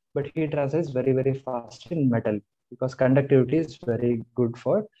 but heat transfer is very fast in metal because conductivity is very good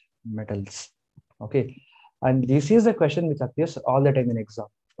for metals. Okay, and this is a question which appears all the time in exam.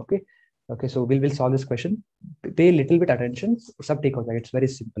 Okay, so we'll solve this question. Pay a little bit attention. Sab take it's very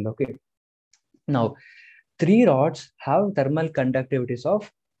simple. Okay, now 3 rods have thermal conductivities of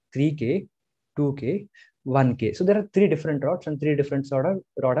 3K, 2K, 1K. So there are 3 different rods and 3 different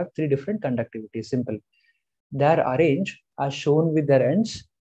rod have 3 different conductivities. Simple. They are arranged as shown with their ends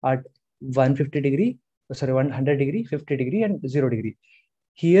at 150 degree, 100 degree, 50 degree, and 0 degree.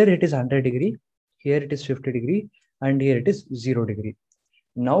 Here it is 100 degree, here it is 50 degree, and here it is 0 degree.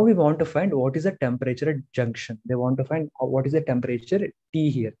 Now we want to find what is the temperature at junction. They want to find what is the temperature T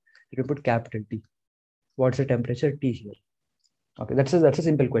here. You put capital T. What's the temperature T here? Okay, that's a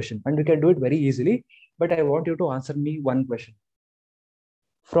simple question, and we can do it very easily. But I want you to answer me one question.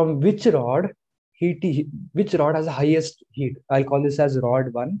 From which rod which rod has the highest heat? I'll call this as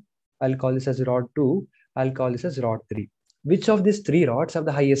rod 1. I'll call this as rod 2. I'll call this as rod 3. Which of these 3 rods have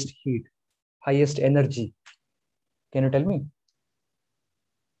the highest heat, highest energy? Can you tell me?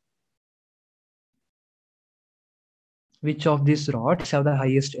 Which of these rods have the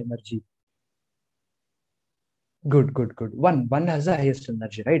highest energy? Good. One has the highest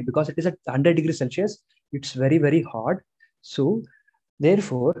energy, right? Because it is at 100 degrees Celsius. It's very hot. So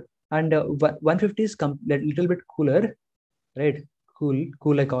therefore, and 150 is a little bit cooler, right?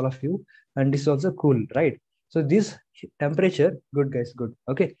 Cool like all of you. And this is also cool, right? So this temperature, good guys, good.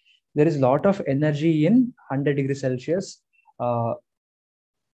 Okay, there is a lot of energy in 100 degrees Celsius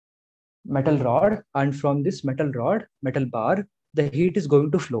metal rod, and from this metal bar, the heat is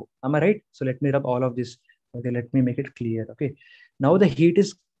going to flow. Am I right? So let me rub all of this. Okay, let me make it clear. Okay, now the heat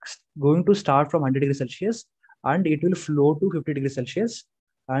is going to start from 100 degrees Celsius and it will flow to 50 degrees Celsius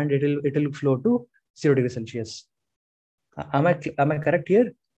and it will flow to 0 degrees Celsius. Am I correct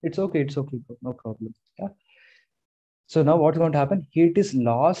here? It's okay, no problem. Yeah. So now what's going to happen? Heat is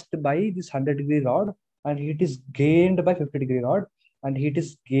lost by this 100 degree rod and heat is gained by 50 degree rod and heat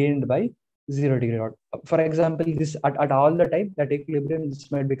is gained by 0 degree rod. For example, this at all the time at equilibrium,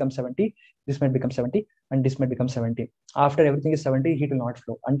 this might become 70, this might become 70, and this might become 70. After everything is 70, heat will not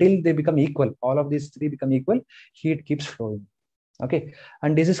flow until they become equal. All of these 3 become equal, heat keeps flowing. Okay,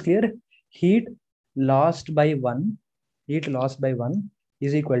 and this is clear. Heat lost by 1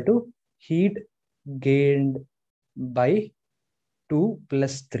 is equal to heat gained by 2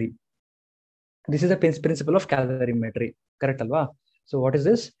 plus 3. This is the principle of calorimetry. Correct, alva? So what is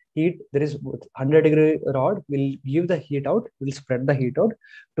this? heat, there is 100-degree rod will give the heat out, will spread the heat out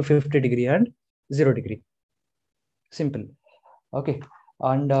to 50-degree and 0-degree. Simple. Okay.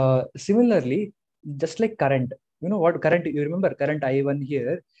 And similarly, just like current, you know what current, you remember current I1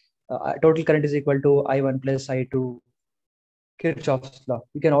 here, total current is equal to I1 plus I2, Kirchhoff's law.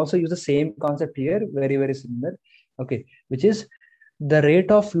 You can also use the same concept here, very, very similar. Okay, which is the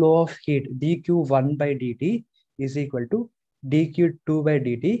rate of flow of heat dq1 by dt is equal to dq2 by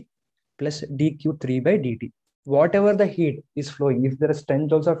dt plus dq3 by dt. Whatever the heat is flowing, if there is 10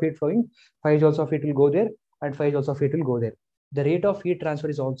 joules of heat flowing, 5 joules of heat will go there and 5 joules of heat will go there. The rate of heat transfer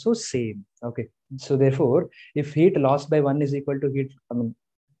is also same. Okay, so therefore, if heat lost by 1 is equal to heat,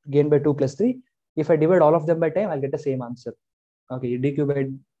 gain by 2 plus 3, if I divide all of them by time, I'll get the same answer. Okay, dq1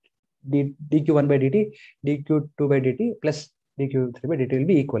 by dt, dq2 by dt plus dq3 by dt will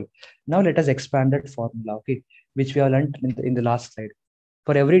be equal. Now let us expand that formula, okay, which we have learned in the last slide.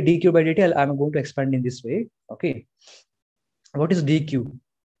 For every dq by dt, I'm going to expand in this way. Okay, what is dq?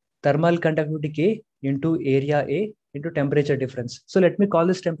 Thermal conductivity K into area A into temperature difference. So let me call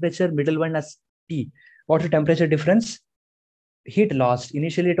this temperature middle one as T. What's the temperature difference? Heat lost.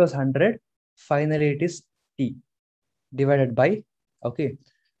 Initially it was 100. Finally it is T divided by, okay.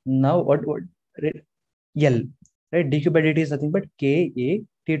 Now what L, right? dq by dt is nothing but Ka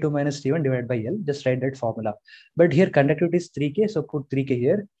T2 minus T1 divided by L. Just write that formula. But here conductivity is 3K, so put 3K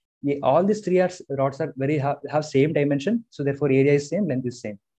here. All these three rods are have same dimension, so therefore area is same, length is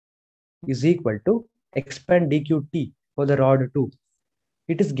same. Is equal to expand dqt for the rod 2.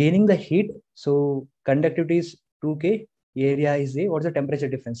 It is gaining the heat, so conductivity is 2K, area is A. What's the temperature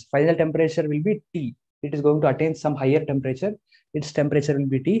difference? Final temperature will be T. It is going to attain some higher temperature. Its temperature will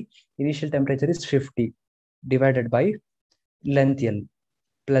be T. Initial temperature is 50 divided by length L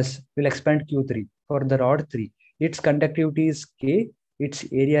plus, will expand Q3 for the rod 3. Its conductivity is K. Its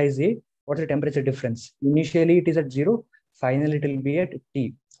area is A. What's the temperature difference? Initially it is at 0. Finally it will be at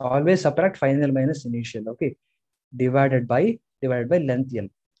T. Always subtract final minus initial. Okay, divided by length L.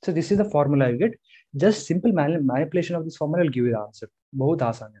 So this is the formula you get. Just simple manipulation of this formula will give you the answer. Bahut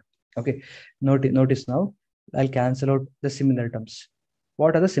aasan hai. Okay, notice now. I'll cancel out the similar terms.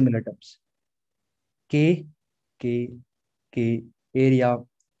 What are the similar terms? K, area,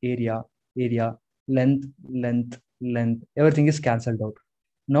 length. Everything is cancelled out.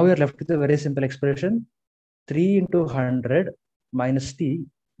 Now you're left with a very simple expression. 3 into 100 minus T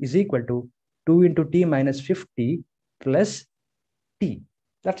is equal to 2 into T minus 50 plus T.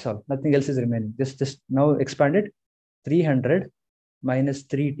 That's all. Nothing else is remaining. Just now expand it. 300 minus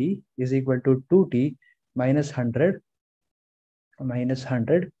 3T is equal to 2T minus 100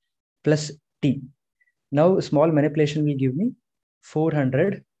 plus T. Now small manipulation will give me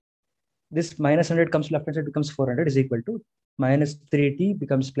 400. This minus 100 comes left hand side, becomes 400 is equal to minus 3T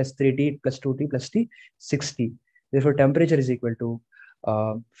becomes plus 3T plus 2T plus T, 6T. Therefore, temperature is equal to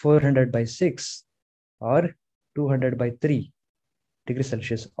 400 by 6 or 200 by 3 degrees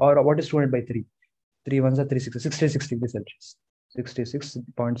Celsius. Or what is 200 by 3? 3 ones are 66 degrees Celsius.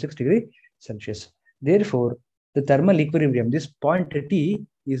 66.6 degrees Celsius. Therefore, the thermal equilibrium, this point T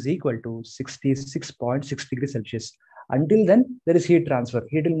is equal to 66.6 degrees Celsius. Until then, there is heat transfer.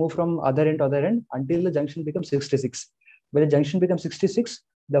 Heat will move from other end to other end until the junction becomes 66. When the junction becomes 66,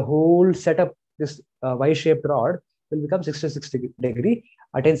 the whole setup, this Y-shaped rod, will become 66 degree,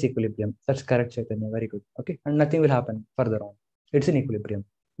 attains equilibrium. That's correct, Chaitanya. Very good. Okay, and nothing will happen further on. It's in equilibrium.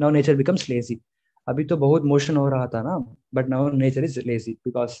 Now nature becomes lazy. Abhi to bahut motion ho raha tha na, but now nature is lazy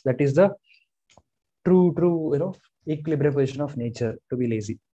because that is the true equilibrium position of nature, to be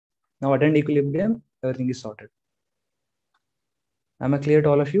lazy. Now attain equilibrium, everything is sorted. Am I clear to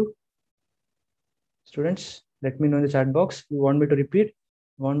all of you? Students, let me know in the chat box. You want me to repeat?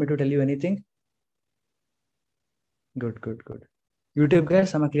 Want me to tell you anything? Good. YouTube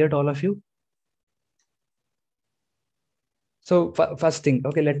guys, am I clear to all of you? So first thing,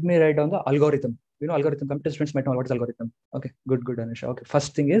 okay, let me write down the algorithm. You know algorithm, computer students might know what is algorithm. Okay, good, Anusha. Okay,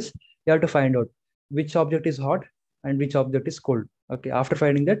 first thing is you have to find out which object is hot and which object is cold. Okay, after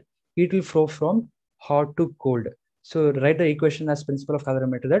finding that, heat will flow from hot to cold. So write the equation as principle of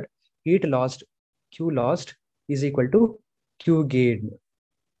calorimeter that heat lost, Q lost is equal to Q gained.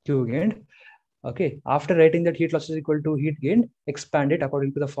 Okay, after writing that heat loss is equal to heat gained, expand it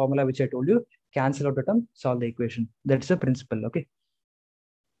according to the formula which I told you, cancel out the term, solve the equation. That's the principle. Okay.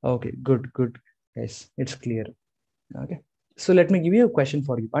 Okay, good, guys. It's clear. Okay. So let me give you a question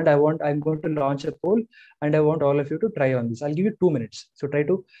for you. And I'm going to launch a poll and I want all of you to try on this. I'll give you 2 minutes. So try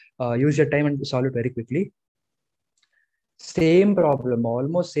to use your time and solve it very quickly. Same problem,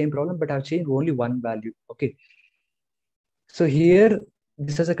 almost same problem, but I've changed only one value. Okay. So here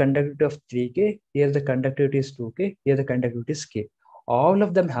this has a conductivity of 3K. Here the conductivity is 2K. Here the conductivity is K. All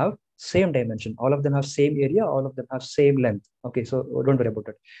of them have same dimension. All of them have same area. All of them have same length. Okay, so don't worry about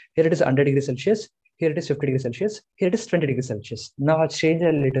it. Here it is 100 degrees Celsius. Here it is 50 degrees Celsius. Here it is 20 degrees Celsius. Now I'll change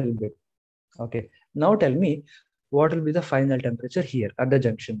a little bit. Okay, now tell me what will be the final temperature here at the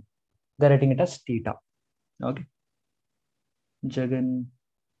junction. They're writing it as theta. Okay, Jagan,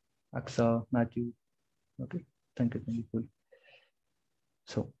 Aksa, Matthew. Okay, thank you, cool.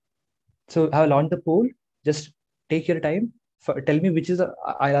 So I have launched the poll. Just take your time. Tell me which is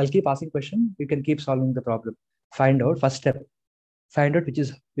I'll keep asking question. You can keep solving the problem. Find out first step. Find out which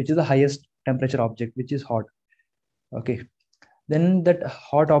is the highest temperature object, which is hot. Okay. Then that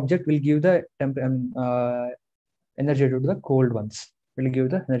hot object will give the energy to the cold ones. Will give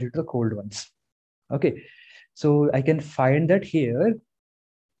the energy to the cold ones. Okay. So I can find that here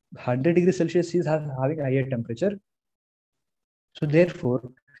 100 degrees Celsius is having a higher temperature. So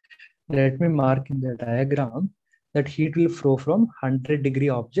therefore, let me mark in the diagram that heat will flow from 100 degree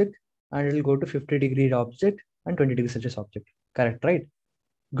object and it will go to 50 degree object and 20 degrees Celsius object. Correct, right?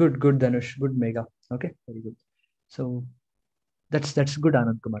 Good, Dhanush, good, Mega. Okay, very good. So that's good,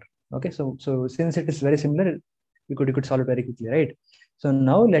 Anand Kumar. Okay, so since it is very similar, you could solve it very quickly, right? So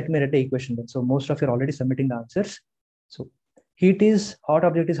now let me write the equation then. So most of you are already submitting the answers. So hot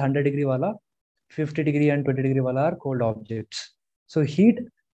object is 100 degree wala, 50 degree and 20 degree wala are cold objects. So heat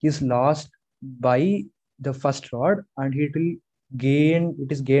is lost by the first rod and it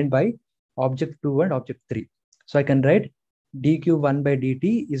is gained by object 2 and object 3. So I can write dq1 by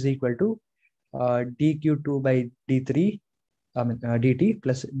dt is equal to dq2 by d3 dt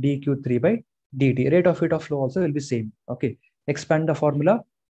plus dq3 by dt. Rate of heat of flow also will be same. Okay, expand the formula.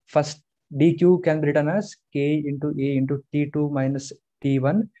 First dq can be written as k into a into t2 minus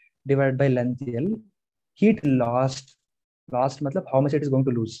t1 divided by length L. Heat lost matlab how much it is going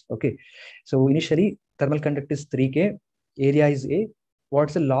to lose. Okay, so initially thermal conductivity is 3K, area is A.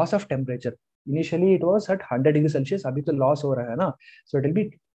 What's the loss of temperature? Initially it was at 100 degrees Celsius. Abhi to loss ho raha hai na, so it will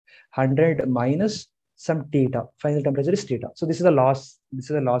be 100 minus some theta. Final temperature is theta. So this is a loss. This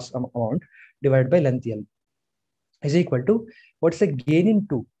is a loss amount divided by length L is equal to what's the gain in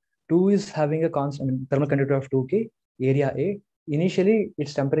 2. 2 is having a constant thermal conductivity of 2K, area A. Initially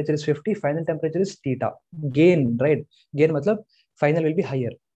its temperature is 50, final temperature is theta. Gain, right? Gain matlab final will be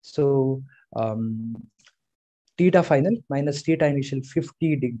higher. So theta final minus theta initial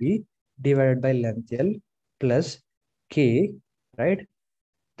 50 degree divided by length L plus K, right?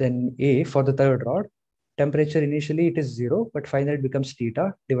 Then A for the third rod. Temperature initially it is 0, but finally it becomes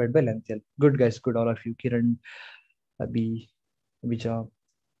theta divided by length L. Good guys, good all of you. Kiran, Abhi, Vijay,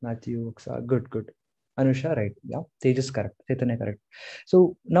 Matthew, Aksa, good. Anusha, right? Yeah, Tej is correct. Chaitanya correct.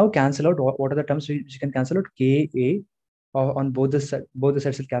 So now cancel out what are the terms which you can cancel out? K, A on both the sets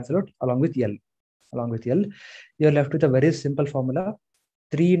will cancel out along with L. You're left with a very simple formula.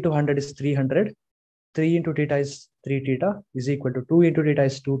 3 into 100 is 300. 3 into theta is 3 theta is equal to 2 into theta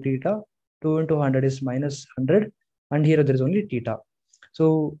is 2 theta. 2 into 100 is minus 100. And here there is only theta.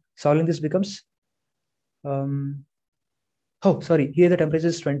 So solving this becomes oh, sorry, here the temperature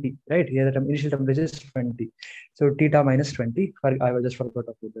is 20, right? Here the initial temperature is 20. So theta minus 20, I just forgot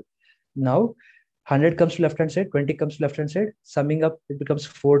about that. Now, 100 comes to left-hand side, 20 comes to left-hand side. Summing up, it becomes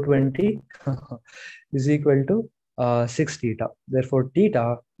 420 is equal to 6 theta. Therefore,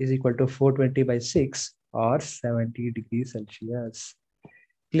 theta is equal to 420 by 6 or 70 degrees Celsius.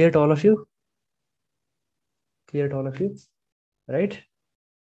 Clear to all of you? Clear to all of you? Right?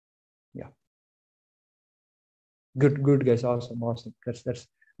 Yeah. Good guys, awesome. That's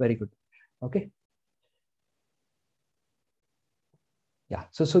very good. Okay. Yeah,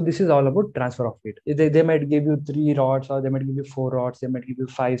 so this is all about transfer of heat. They might give you 3 rods, or they might give you 4 rods, they might give you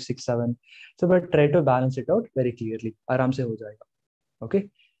 5, 6, 7. So but try to balance it out very clearly. Aram se ho jayega. Okay.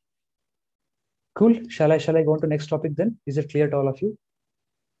 Cool. Shall I go on to next topic then? Is it clear to all of you?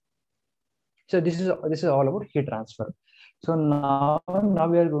 So this is all about heat transfer. So now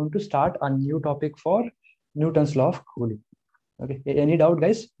we are going to start a new topic for Newton's law of cooling. Okay. Any doubt,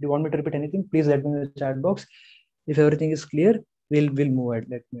 guys? Do you want me to repeat anything? Please let me in the chat box. If everything is clear, we'll move ahead.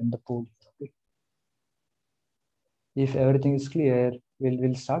 Let me in the poll. Okay. If everything is clear,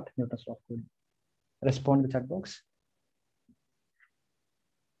 we'll start Newton's law of cooling. Respond to the chat box.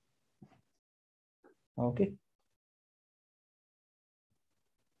 Okay.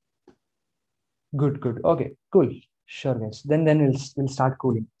 Good. Okay. Cool. Sure, guys. Then we'll start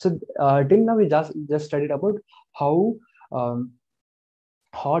cooling. So till now we just studied about how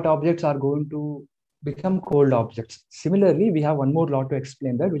hot objects are going to become cold objects. Similarly, we have one more law to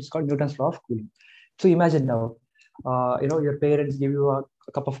explain that, which is called Newton's law of cooling. So imagine now, your parents give you a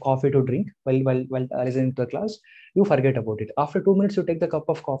cup of coffee to drink while listening to the class. You forget about it. After 2 minutes, you take the cup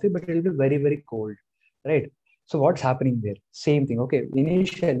of coffee, but it will be very, very cold, right? So what's happening there? Same thing. Okay,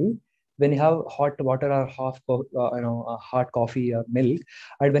 initially, when you have hot water or a hot coffee or milk,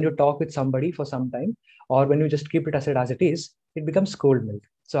 and when you talk with somebody for some time, or when you just keep it as it is, it becomes cold milk.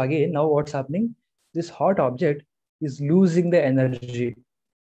 So again, now what's happening? This hot object is losing the energy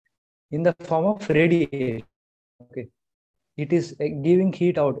in the form of radiation. Okay, it is giving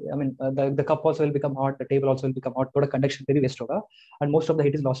heat out. I mean, the cup also will become hot, the table also will become hot. Thoda conduction very waste hoga, and most of the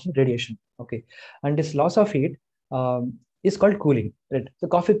heat is lost in radiation. Okay, and this loss of heat is called cooling. Right, the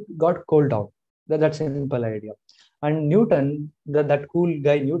coffee got cooled down. That's a simple idea. And Newton, that cool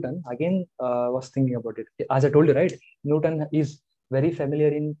guy Newton, again was thinking about it. As I told you, right? Newton is very familiar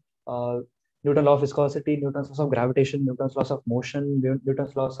in Newton's law of viscosity, Newton's laws of gravitation, Newton's laws of motion,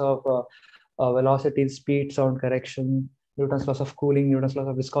 Newton's laws of velocity, speed, sound correction, Newton's laws of cooling, Newton's laws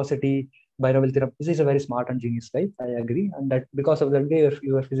of viscosity, binomial theorem. This is a very smart and genius guy. I agree. And that because of that guy,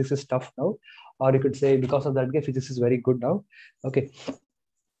 your physics is tough now. Or you could say because of that guy, physics is very good now. Okay.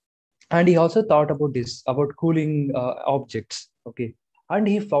 And he also thought about this, about cooling objects. Okay. And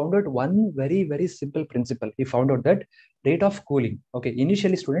he found out one very, very simple principle. He found out that rate of cooling. Okay.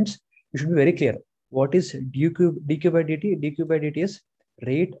 Initially, students, you should be very clear. What is dq by dt? dq by dt is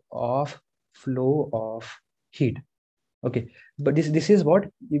rate of flow of heat. Okay, but this is what,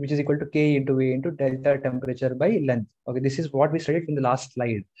 which is equal to k into v into delta temperature by length. Okay, this is what we studied in the last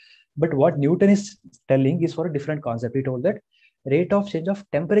slide. But what Newton is telling is for a different concept. He told that rate of change of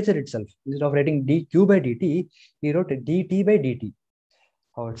temperature itself, instead of writing dq by dt, he wrote dt by dt.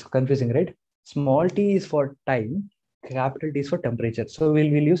 Oh, it's confusing, right? Small t is for time, capital T is for temperature. So we'll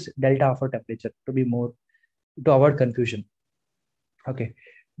use delta for temperature to be more, to avoid confusion. Okay,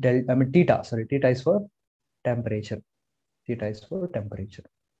 theta, sorry, theta is for temperature. Theta is for temperature.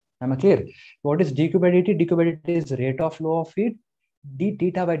 Am I clear? What is dq by dt? dq by dt is rate of flow of heat. d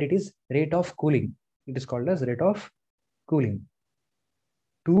theta by dt is rate of cooling. It is called as rate of cooling.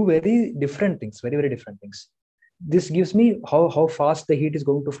 Two very different things, very, very different things. This gives me how fast the heat is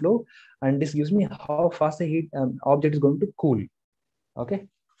going to flow, and this gives me how fast the heat object is going to cool. Okay,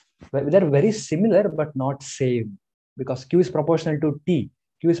 they're very similar but not same, because Q is proportional to T,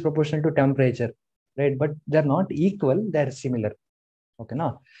 Q is proportional to temperature, right? But they're not equal, they're similar. Okay,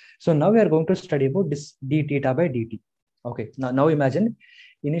 now, so now we are going to study about this d theta by dt. Okay, now imagine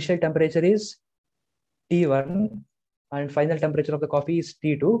initial temperature is T1 and final temperature of the coffee is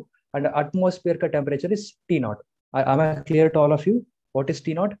T2 and atmospheric temperature is T0. Am I clear to all of you? What is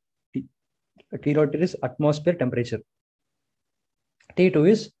T0? T0 is atmosphere temperature. T2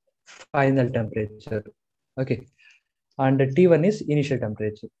 is final temperature. Okay, and T1 is initial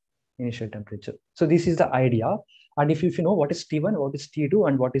temperature. Initial temperature. So this is the idea. And if you know what is T1, what is T2,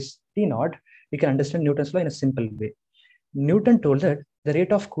 and what is T0, you can understand Newton's law in a simple way. Newton told that the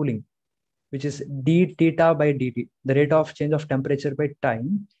rate of cooling, which is d theta by dt, the rate of change of temperature by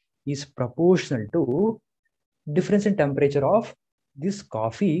time, is proportional to difference in temperature of this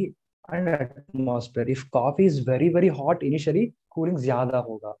coffee and atmosphere. If coffee is very, very hot initially, cooling zyada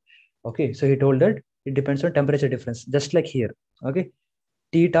hoga. Okay, so he told that it depends on temperature difference, just like here. Okay,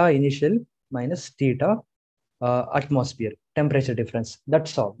 theta initial minus theta atmosphere, temperature difference.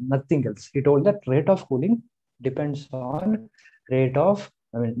 That's all, nothing else. He told that rate of cooling depends on rate of,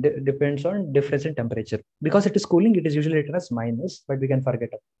 depends on difference in temperature. Because it is cooling, it is usually written as minus, but we can forget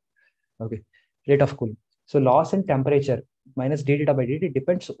it. Okay, rate of cooling. So loss in temperature minus d theta by dt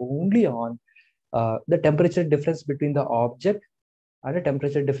depends only on the temperature difference between the object and the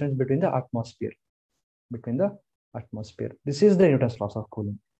temperature difference between the atmosphere. This is the Newton's laws of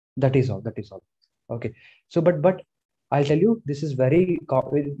cooling. That is all. Okay. So, but I'll tell you, this is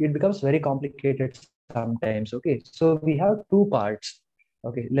it becomes very complicated sometimes. Okay. So we have two parts.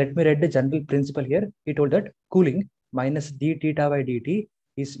 Okay. Let me read the general principle here. He told that cooling minus d theta by dt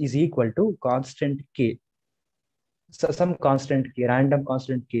is equal to constant k. So some constant k, random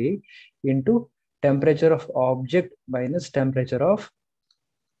constant k, into temperature of object minus temperature of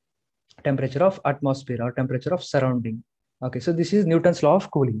atmosphere or temperature of surrounding. Okay, so this is Newton's law of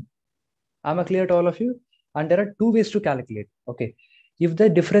cooling. Am I clear to all of you? And there are two ways to calculate. Okay, if the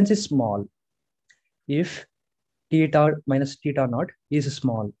difference is small, if theta minus theta naught is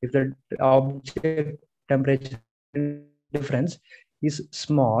small, if the object temperature difference is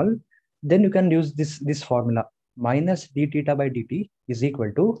small, then you can use this formula. Minus d theta by dt is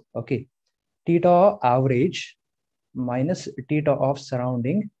equal to, okay, theta average minus theta of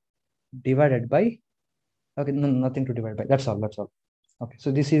surrounding divided by, okay, no, nothing to divide by. That's all. Okay, so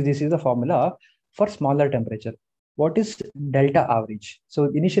this is the formula for smaller temperature. What is delta average? So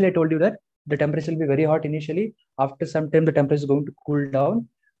initially I told you that the temperature will be very hot initially. After some time, the temperature is going to cool down,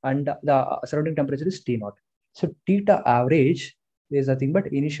 and the surrounding temperature is T naught. So theta average is nothing but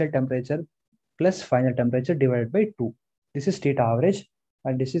initial temperature plus final temperature divided by 2. This is theta average,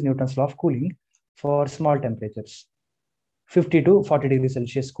 and this is Newton's law of cooling for small temperatures. 50 to 40 degrees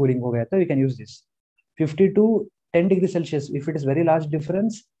Celsius cooling ho gaya, so we can use this. 50 to 10 degrees Celsius, if it is very large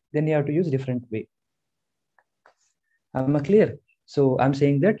difference, then you have to use different way. Am I clear? So I'm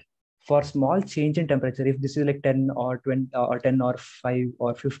saying that for small change in temperature, if this is like 10 or 20 or 10 or 5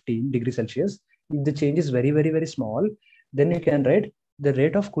 or 15 degrees Celsius, if the change is very small, then you can write the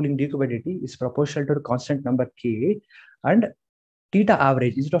rate of cooling dq by dt is proportional to the constant number k, and theta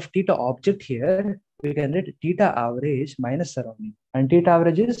average, instead of theta object here, we can write theta average minus surrounding, and theta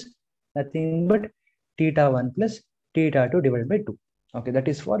average is nothing but theta 1 plus theta 2 divided by 2. Okay, that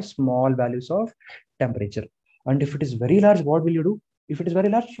is for small values of temperature. And if it is very large, what will you do? If it is very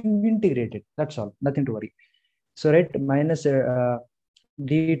large, you integrate it. That's all. Nothing to worry. So right, minus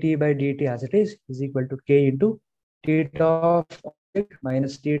dt by dt as it is equal to k into theta of object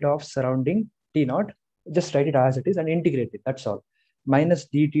minus theta of surrounding t naught. Just write it as it is and integrate it. That's all. Minus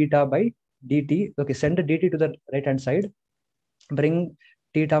d theta by dt. Okay, send the dt to the right hand side. Bring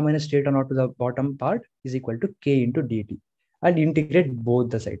theta minus theta naught to the bottom part is equal to k into dt, and integrate both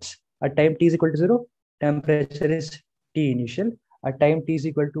the sides. At time t is equal to 0, temperature is T initial. At time T is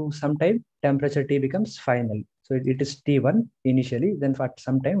equal to some time, temperature T becomes final. So it is T1 initially, then for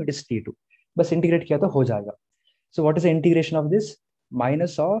some time it is T2. Bas integrate kiya to ho jayega. So what is the integration of this?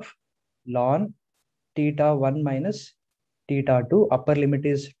 Minus of ln theta 1 minus theta 2, upper limit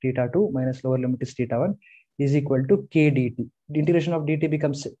is theta 2 minus lower limit is theta 1 is equal to k dt. The integration of dt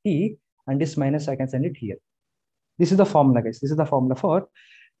becomes T, and this minus I can send it here. This is the formula, guys. This is the formula for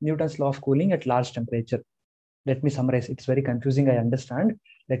Newton's law of cooling at large temperature. Let me summarize. It's very confusing, I understand.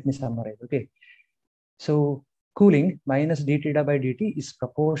 Let me summarize. Okay. So cooling minus d theta by dt is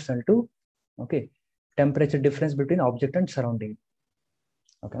proportional to, okay, temperature difference between object and surrounding.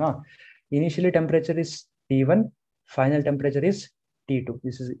 Okay. Now, initially temperature is T1, final temperature is T2.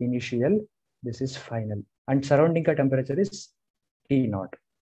 This is initial, this is final. And surrounding temperature is T naught.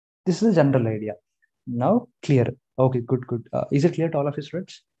 This is the general idea. Now clear. Okay, good. Is it clear to all of you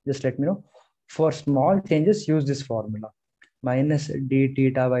students? Just let me know. For small changes, use this formula. Minus d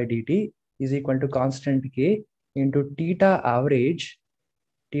theta by dt is equal to constant k into theta average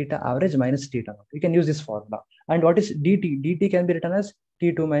minus theta naught. You can use this formula. And what is dt? dt can be written as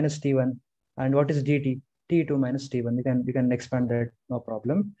t2 minus t1. And what is dt? t2 minus t1. You can expand that, no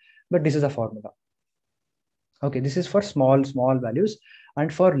problem. But this is a formula. Okay, this is for small values.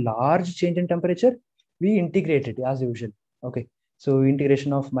 And for large change in temperature, we integrate it as usual. Okay, so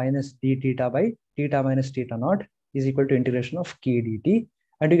integration of minus d theta by theta minus theta naught is equal to integration of k dt,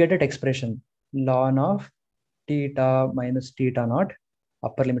 and you get that expression ln of theta minus theta naught,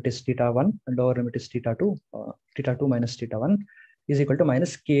 upper limit is theta 1 and lower limit is theta 2, theta 2 minus theta 1 is equal to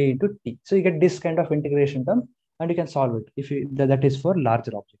minus k into t. So you get this kind of integration term, and you can solve it if you, that is for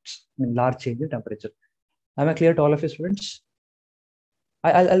larger objects, I mean large change in temperature. Am I clear to all of you students?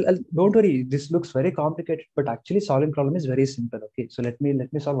 I'll don't worry. This looks very complicated, but actually solving problem is very simple. Okay, so let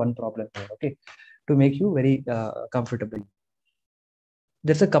me solve one problem here. Okay, to make you very comfortable.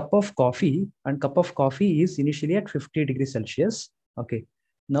 There's a cup of coffee, and cup of coffee is initially at 50 degrees Celsius. Okay,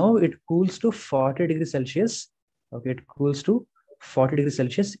 now it cools to 40 degrees Celsius. Okay, it cools to 40 degrees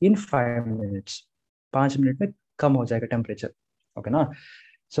Celsius in 5 minutes. 5 minutes में कम हो जाएगा temperature. Okay, ना?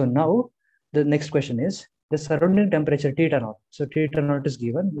 So now the next question is the surrounding temperature theta naught. So theta naught is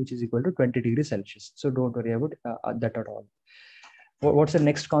given, which is equal to 20 degrees Celsius. So don't worry about that at all. What's the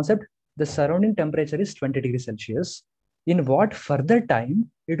next concept? The surrounding temperature is 20 degrees Celsius. In what further time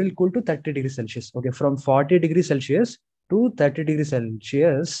it will cool to 30 degrees Celsius? Okay, from 40 degrees Celsius to 30 degrees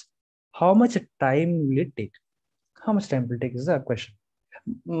Celsius, how much time will it take? How much time will it take is the question.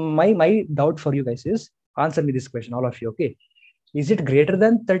 My doubt for you guys is, answer me this question, all of you. Okay, is it greater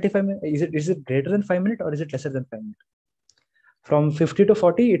than 35 minutes? Is it greater than 5 minutes, or is it lesser than 5 minutes? From 50 to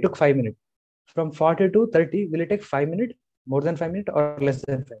 40, it took 5 minutes. From 40 to 30, will it take 5 minutes, more than 5 minutes, or less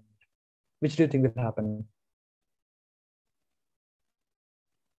than 5 minutes? Which do you think will happen?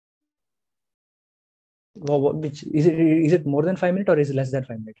 Which is it? Is it more than 5 minutes, or is it less than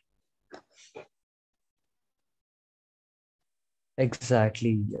 5 minutes?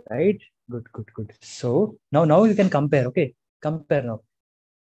 Exactly, right? Good. So now you can compare. Okay, compare now.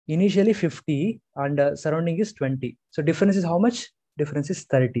 Initially 50 and surrounding is 20. So difference is how much? Difference is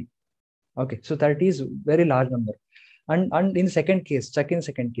 30. Okay, so 30 is very large number. And in second case, check in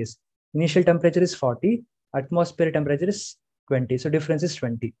second case. Initial temperature is 40, atmospheric temperature is 20, so difference is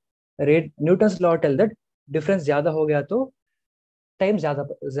 20. Rate Newton's law tell that difference zyada ho gaya to time zyada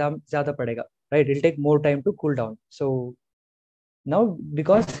padega, right? It'll take more time to cool down. So now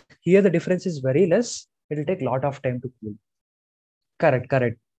because here the difference is very less, it'll take a lot of time to cool. Correct.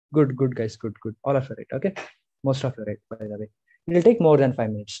 Good guys, good, all of you right. Okay, most of you right, by the way. It'll take more than 5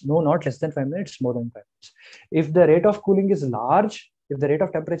 minutes. No, not less than 5 minutes, more than 5 minutes. If the rate of cooling is large, if the rate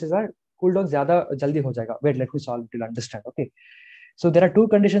of temperatures are cool down zyada jaldi ho jayega. Wait, let me solve it, you'll understand. Okay, so there are two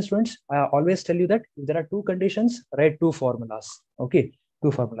conditions, students. I always tell you that if there are two conditions, write two formulas. Okay,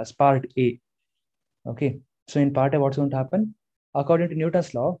 two formulas. Part A. Okay, so in part A, what's going to happen? According to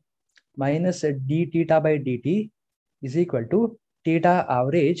Newton's law, minus d theta by dt is equal to theta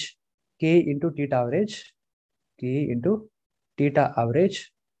average k into theta average, k into theta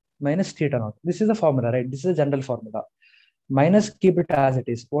average minus theta naught. This is the formula, right? This is a general formula. Minus, keep it as it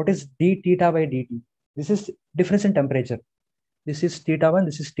is. What is d theta by dt? This is difference in temperature. This is theta 1,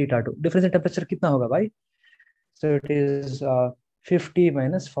 this is theta 2. Difference in temperature kitna hoga, bhai? So it is 50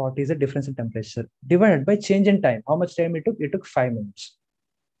 minus 40 is the difference in temperature divided by change in time. How much time it took? It took 5 minutes.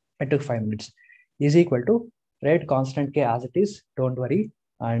 It took 5 minutes is equal to, right, constant k as it is, don't worry.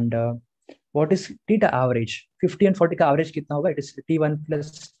 And what is theta average? 50 and 40 ka average kitna hoga? It is t1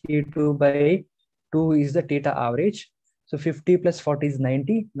 plus t2 by 2 is the theta average. So 50 plus 40 is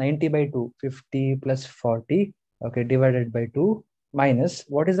 90. 90 by 2, 50 plus 40, okay, divided by 2 minus,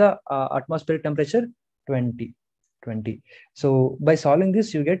 what is the atmospheric temperature? 20. So by solving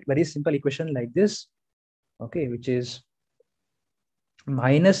this, you get very simple equation like this, okay, which is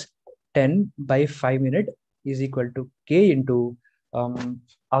minus 10 by 5 minute is equal to k into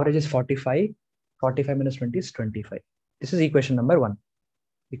average is 45. 45 minus 20 is 25. This is equation number 1.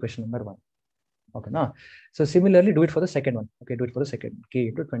 Okay, now so similarly do it for the second one. Okay, do it for the second, k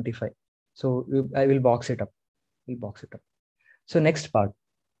into 25. So I will box it up. So next part.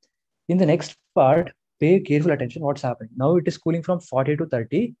 In the next part, pay careful attention what's happening. Now it is cooling from 40 to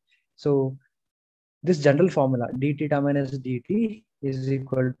 30. So this general formula d theta minus dt is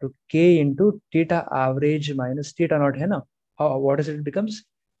equal to k into theta average minus theta naught, hai na? What is it becomes?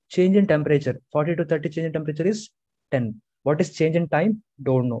 Change in temperature. 40 to 30 change in temperature is 10. What is change in time?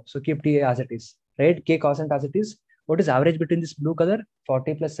 Don't know. So keep t as it is, right? K constant as it is. What is average between this blue color?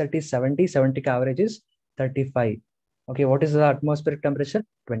 40 plus 30 is 70. 70 average is 35. Okay, what is the atmospheric temperature?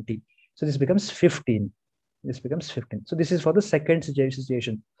 20. So this becomes 15. So this is for the second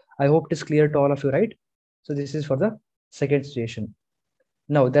situation. I hope it is clear to all of you, right? So this is for the second situation.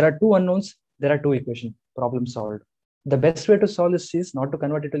 Now there are two unknowns, there are two equations. Problem solved. The best way to solve this is not to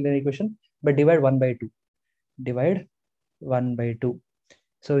convert it to an equation, but divide 1 by 2. Divide 1 by 2.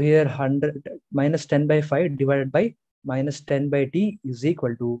 So here 100 minus 10 by 5 divided by minus 10 by t is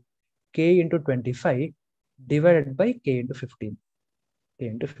equal to k into 25 divided by k into 15.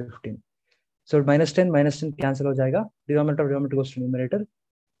 So minus 10 cancel ho jayega. Denominator goes to numerator.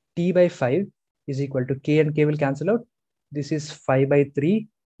 T by 5 is equal to k and k will cancel out. This is 5 by 3.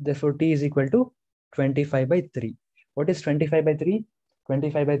 Therefore, t is equal to 25 by 3. What is 25 by 3?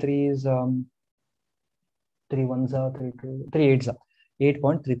 25 by 3 is 3 1s are 3 8s are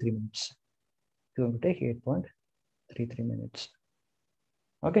 8.33 minutes. So we take 8.33 minutes.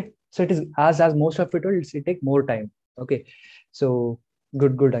 Okay, so it is as most of it will take more time. Okay, so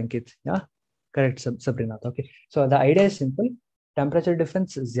good Ankit. Yeah, correct Sabrina. Okay, so the idea is simple. Temperature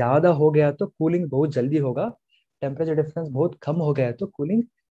difference ज्यादा हो गया तो cooling बहुत जल्दी होगा. Temperature difference बहुत कम हो गया तो कूलिंग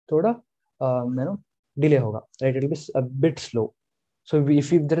थोड़ा डिले होगा, right? It will be a bit slow. So if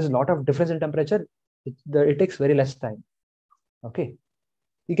there is a lot of difference in temperature, it takes very less time. Okay,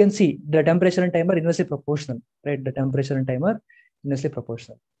 you can see the temperature and timer inversely proportional, right? The temperature and timer inversely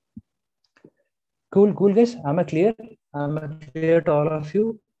proportional. Cool guys, am I clear to all of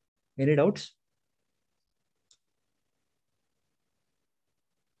you? Any doubts?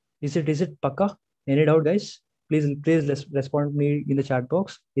 Is it pakka? Any doubt, guys? Please respond me in the chat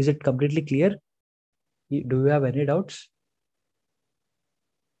box. Is it completely clear? Do you have any doubts?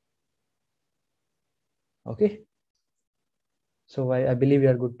 Okay, so I believe you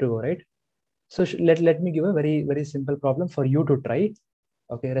are good to go, right? So let me give a very simple problem for you to try.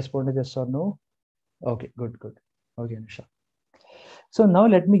 Okay, respond to yes or no. Okay, good. Okay, Anisha. So now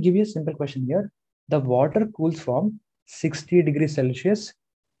let me give you a simple question here. The water cools from 60 degrees Celsius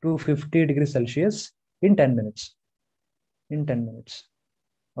to 50 degrees Celsius in 10 minutes.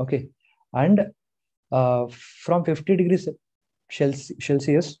 Okay, and from 50 degrees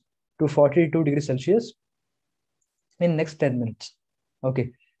Celsius to 42 degrees Celsius in next 10 minutes.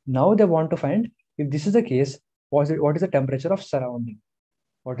 Okay, now they want to find, if this is the case, what is the temperature of surrounding?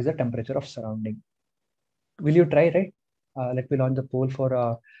 Will you try, right? Let me launch the poll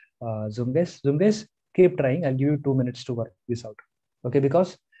for Zoom guys. Zoom guys, keep trying. I'll give you 2 minutes to work this out. Okay,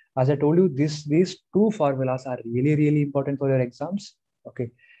 because as I told you, these two formulas are really important for your exams. Okay,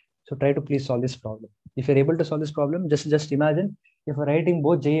 so try to please solve this problem. If you're able to solve this problem, just imagine if you're writing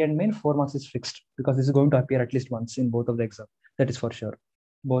both J and main, 4 marks is fixed because this is going to appear at least once in both of the exam. That is for sure.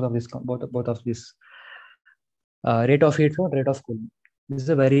 Both of this rate of heat flow, rate of cooling. This is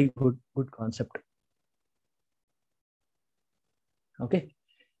a very good concept. Okay.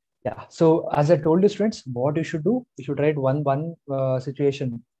 Yeah. So as I told you, students, what you should do, you should write one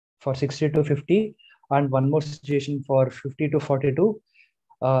situation for 60 to 50 and one more situation for 50 to 42.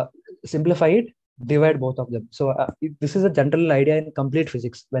 Simplify it, divide both of them. So this is a general idea in complete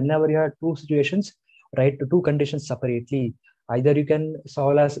physics. Whenever you have two situations, write two conditions separately. Either you can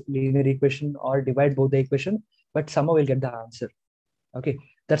solve as linear equation or divide both the equation, but somehow we'll get the answer. Okay,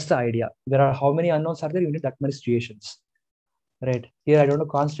 that's the idea. There are how many unknowns are there? You need that many situations. Right. Here I don't know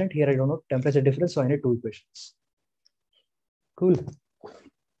constant. Here I don't know temperature difference. So I need two equations. Cool.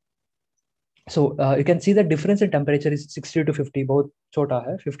 So you can see the difference in temperature is 60 to 50, both chota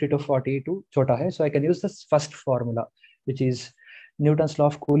hai, 50 to 42 chota hai. So I can use this first formula, which is Newton's law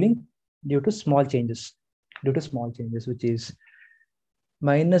of cooling due to small changes, which is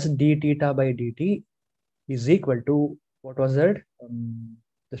minus d theta by dt is equal to, what was that?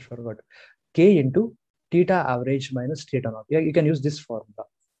 Just forgot. K into theta average minus theta naught. Yeah, you can use this formula.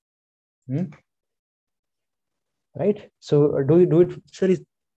 Right? So do it,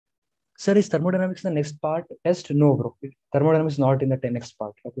 sir, is thermodynamics the next part test? No, bro. Thermodynamics is not in the next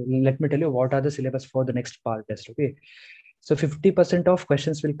part. Okay, let me tell you what are the syllabus for the next part test. Okay, so 50% of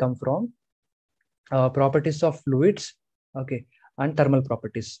questions will come from properties of fluids, okay, and thermal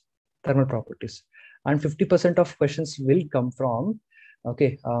properties, and 50% of questions will come from,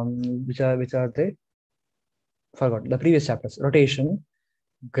 okay, which are they? Forgot the previous chapters: rotation,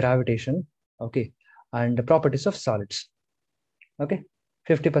 gravitation, okay, and the properties of solids. Okay,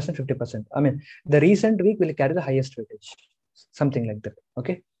 50%, 50%. I mean, the recent week will carry the highest weightage, something like that.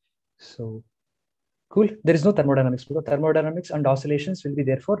 Okay, so cool. There is no thermodynamics because thermodynamics and oscillations will be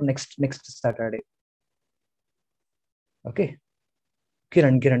there for next Saturday. Okay,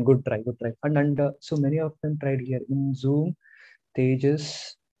 Kiran, good try. And so many of them tried here in Zoom.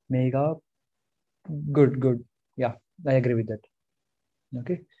 Tejas, Mega, good. Yeah, I agree with that.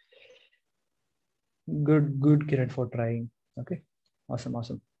 Okay, good, Kiran, for trying. Okay,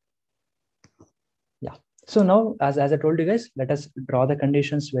 awesome. Yeah. So now, as I told you guys, let us draw the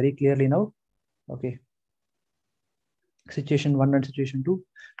conditions very clearly now. Okay. Situation 1 and situation 2.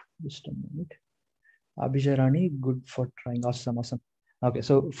 Just a minute. Abhijarani, good for trying. Awesome. Okay,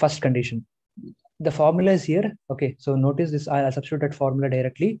 so first condition. The formula is here. Okay, so notice this. I'll substitute that formula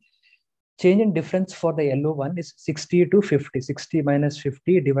directly. Change in difference for the yellow one is 60 to 50. 60 minus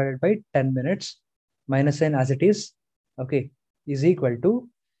 50 divided by 10 minutes. Minus sign as it is. Okay, is equal to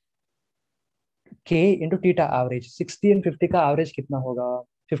K into theta average. 60 and 50 ka average kitna hoga?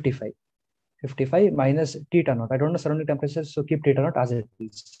 55. 55 minus theta naught. I don't know surrounding temperature, so keep theta naught as it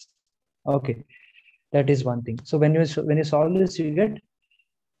is. Okay, that is one thing. So when you solve this, you get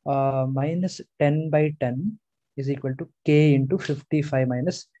minus 10 by 10 is equal to K into 55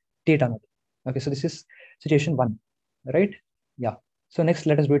 minus theta naught. Okay, so this is situation 1, right? Yeah. So next,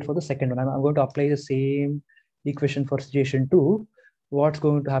 let us do it for the second one. I'm going to apply the same equation for situation 2. What's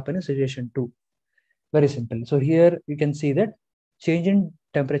going to happen in situation 2? Very simple. So here you can see that change in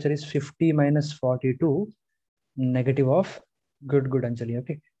temperature is 50 minus 42, negative of, good Anjali,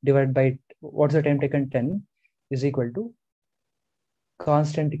 okay, divided by, what's the time taken? 10 is equal to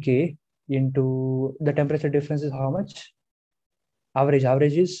constant K into the temperature difference is how much?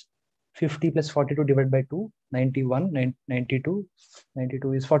 Average is 50 plus 42 divided by 2, 91, 92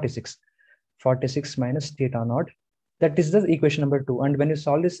 is 46. 46 minus theta naught. That is the equation number 2. And when you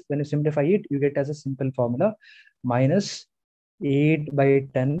solve this, when you simplify it, you get as a simple formula minus 8 by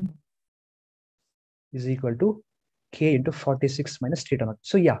 10 is equal to K into 46 minus theta naught.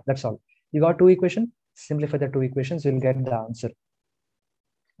 So yeah, that's all. You got two equations. Simplify the two equations, you'll get the answer.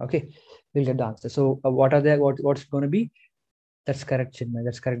 Okay, we'll get the answer. So what are they? What's going to be? That's correct, Chinmay.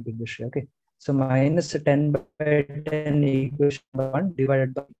 That's correct, Bindushree. Okay, so minus 10 by 10 equation 1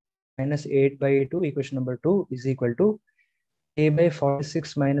 divided by minus 8 by 2 equation number 2 is equal to K by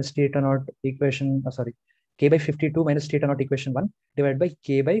 46 minus theta naught equation, K by 52 minus theta naught equation 1 divided by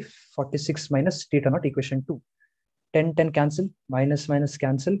K by 46 minus theta naught equation 2. 10 cancel, minus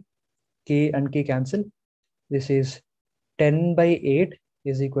cancel, K and K cancel. This is 10 by 8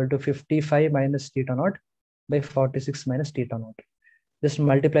 is equal to 55 minus theta naught by 46 minus theta naught. Just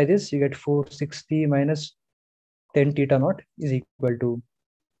multiply this, you get 460 minus 10 theta naught is equal to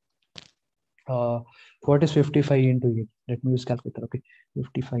what is 55 into 8? Let me use calculator. Okay,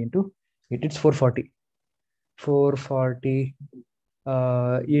 55 into 8, it's 440. 440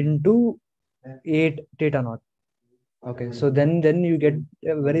 into 8 theta naught. Okay, so then you get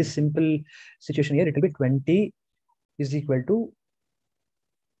a very simple situation here. It will be 20 is equal to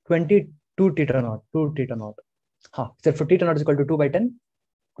 22 theta naught. 2 theta naught. So for theta naught is equal to 2 by 10.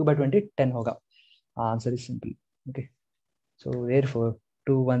 2 by 20, 10 hoga. Answer is simple. Okay. So therefore,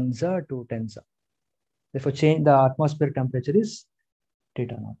 2 ones are 2 tens are. Therefore, change the atmospheric temperature is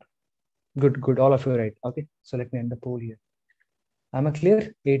theta naught. Good. All of you are right. Okay. So let me end the poll here. Am I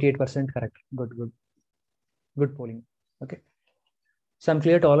clear? 88% correct. Good polling. Okay. So I'm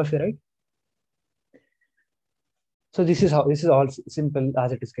clear to all of you, right? So this is all simple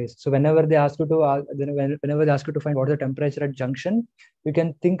as it is, guys. So whenever they ask you to whenever they ask you to find what is the temperature at junction, you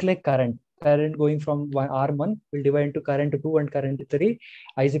can think like current. Current going from R1 will divide into current 2 and current 3.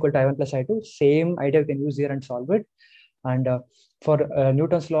 I is equal to I1 plus I2. Same idea you can use here and solve it. And for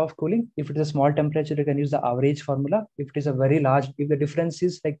Newton's law of cooling, if it is a small temperature, you can use the average formula. If it is a very large, if the difference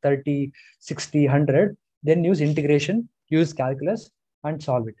is like 30, 60, 100, then use integration, use calculus and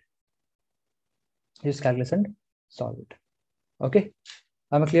solve it. Use calculus and solve it. Okay,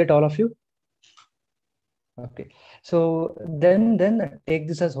 am I clear to all of you? Okay, so then take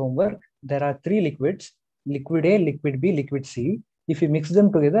this as homework. There are 3 liquids: liquid A, liquid B, liquid C. If you mix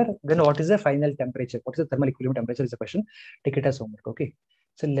them together, then what is the final temperature? What is the thermal equilibrium temperature is the question. Take it as homework. Okay,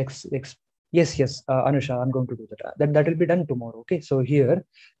 so let's yes, Anusha, I'm going to do that. That will be done tomorrow. Okay, so here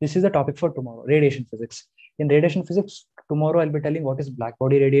this is the topic for tomorrow: radiation physics. In radiation physics, tomorrow I'll be telling what is black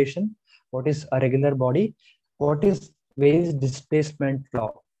body radiation, what is a regular body, what is Wein's displacement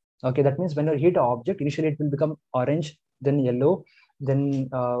law. Okay, that means when you heat an object, initially it will become orange, then yellow, then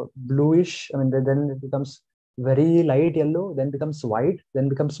bluish. I mean, then it becomes very light yellow, then becomes white, then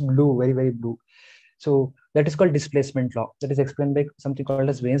becomes blue, very blue. So that is called displacement law. That is explained by something called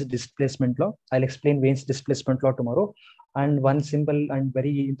as Wein's displacement law. I'll explain Wein's displacement law tomorrow. And one simple and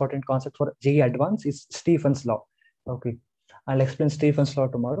very important concept for JEE Advanced is Stephen's law. Okay, I'll explain Stephen's law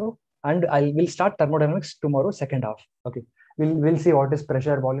tomorrow, and will start thermodynamics tomorrow, second half. Okay, we'll see what is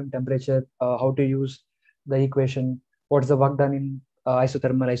pressure, volume, temperature, how to use the equation, what's the work done in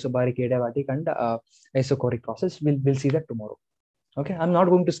isothermal, isobaric, adiabatic, and isochoric process. We'll see that tomorrow. Okay, I'm not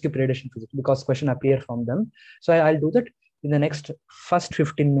going to skip radiation physics because question appear from them. So I'll do that in the next first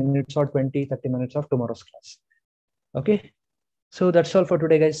 15 minutes or 20-30 minutes of tomorrow's class. Okay, so that's all for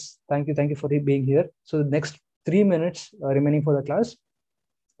today, guys. Thank you for being here. So the next 3 minutes remaining for the class.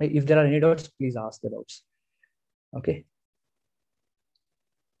 If there are any doubts, please ask the doubts. Okay.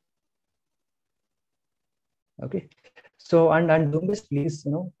 Okay. So and Zoom guys, please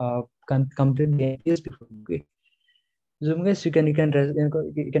complete the APIs before. Okay. Zoom guys, you can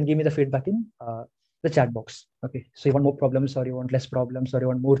give me the feedback in the chat box. Okay. So you want more problems, or you want less problems, or you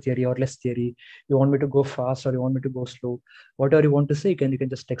want more theory or less theory? You want me to go fast, or you want me to go slow? Whatever you want to say, you can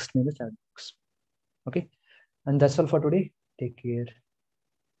just text me in the chat box. Okay. And that's all for today. Take care.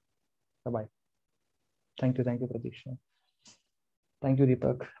 Bye bye. Thank you, Pradesh. Thank you,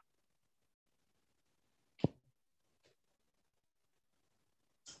 Deepak.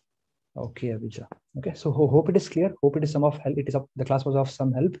 Okay, Abhija. Okay, so hope it is clear. Hope it is some of help. The class was of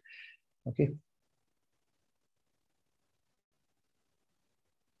some help. Okay.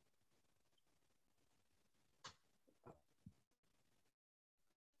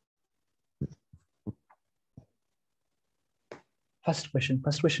 First question.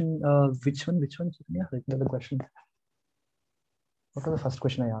 Which one? Yeah, the question. What was the first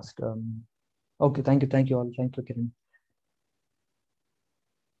question I asked? Okay, thank you all. Thank you, Kiran.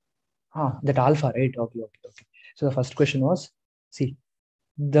 That alpha, right? Okay. So the first question was, see,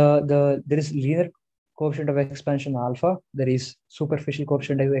 there is linear coefficient of expansion alpha, there is superficial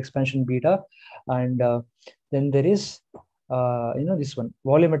coefficient of expansion beta, and then there is this one,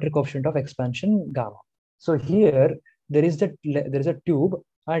 volumetric coefficient of expansion gamma. So here there is a tube,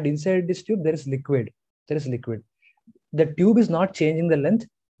 and inside this tube there is liquid. The tube is not changing the length,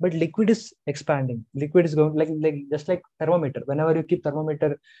 but liquid is expanding. Liquid is going like just like thermometer. Whenever you keep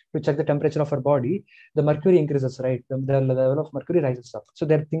thermometer to check the temperature of our body, the mercury increases, right? The level of mercury rises up. So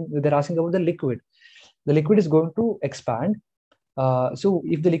they're asking about the liquid. The liquid is going to expand. So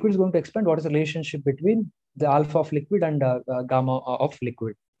if the liquid is going to expand, what is the relationship between the alpha of liquid and gamma of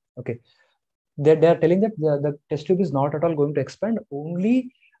liquid? Okay, they're telling that the test tube is not at all going to expand.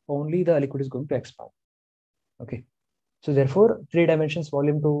 Only the liquid is going to expand. Okay. So therefore, 3 dimensions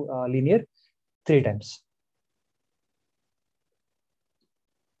volume to linear 3 times.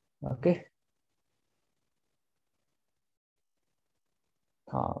 Okay.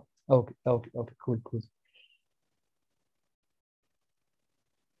 Okay, okay, okay, cool, cool.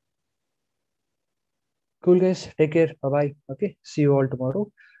 Cool, guys. Take care. Bye bye. Okay. See you all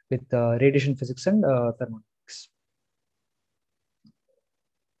tomorrow with radiation physics and thermodynamics.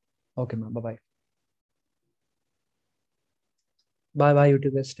 Okay, ma'am. Bye bye. Bye bye,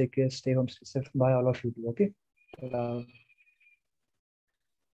 YouTube guys. Take care. Stay home. Stay safe. Bye, all of you. Okay. Ta-da.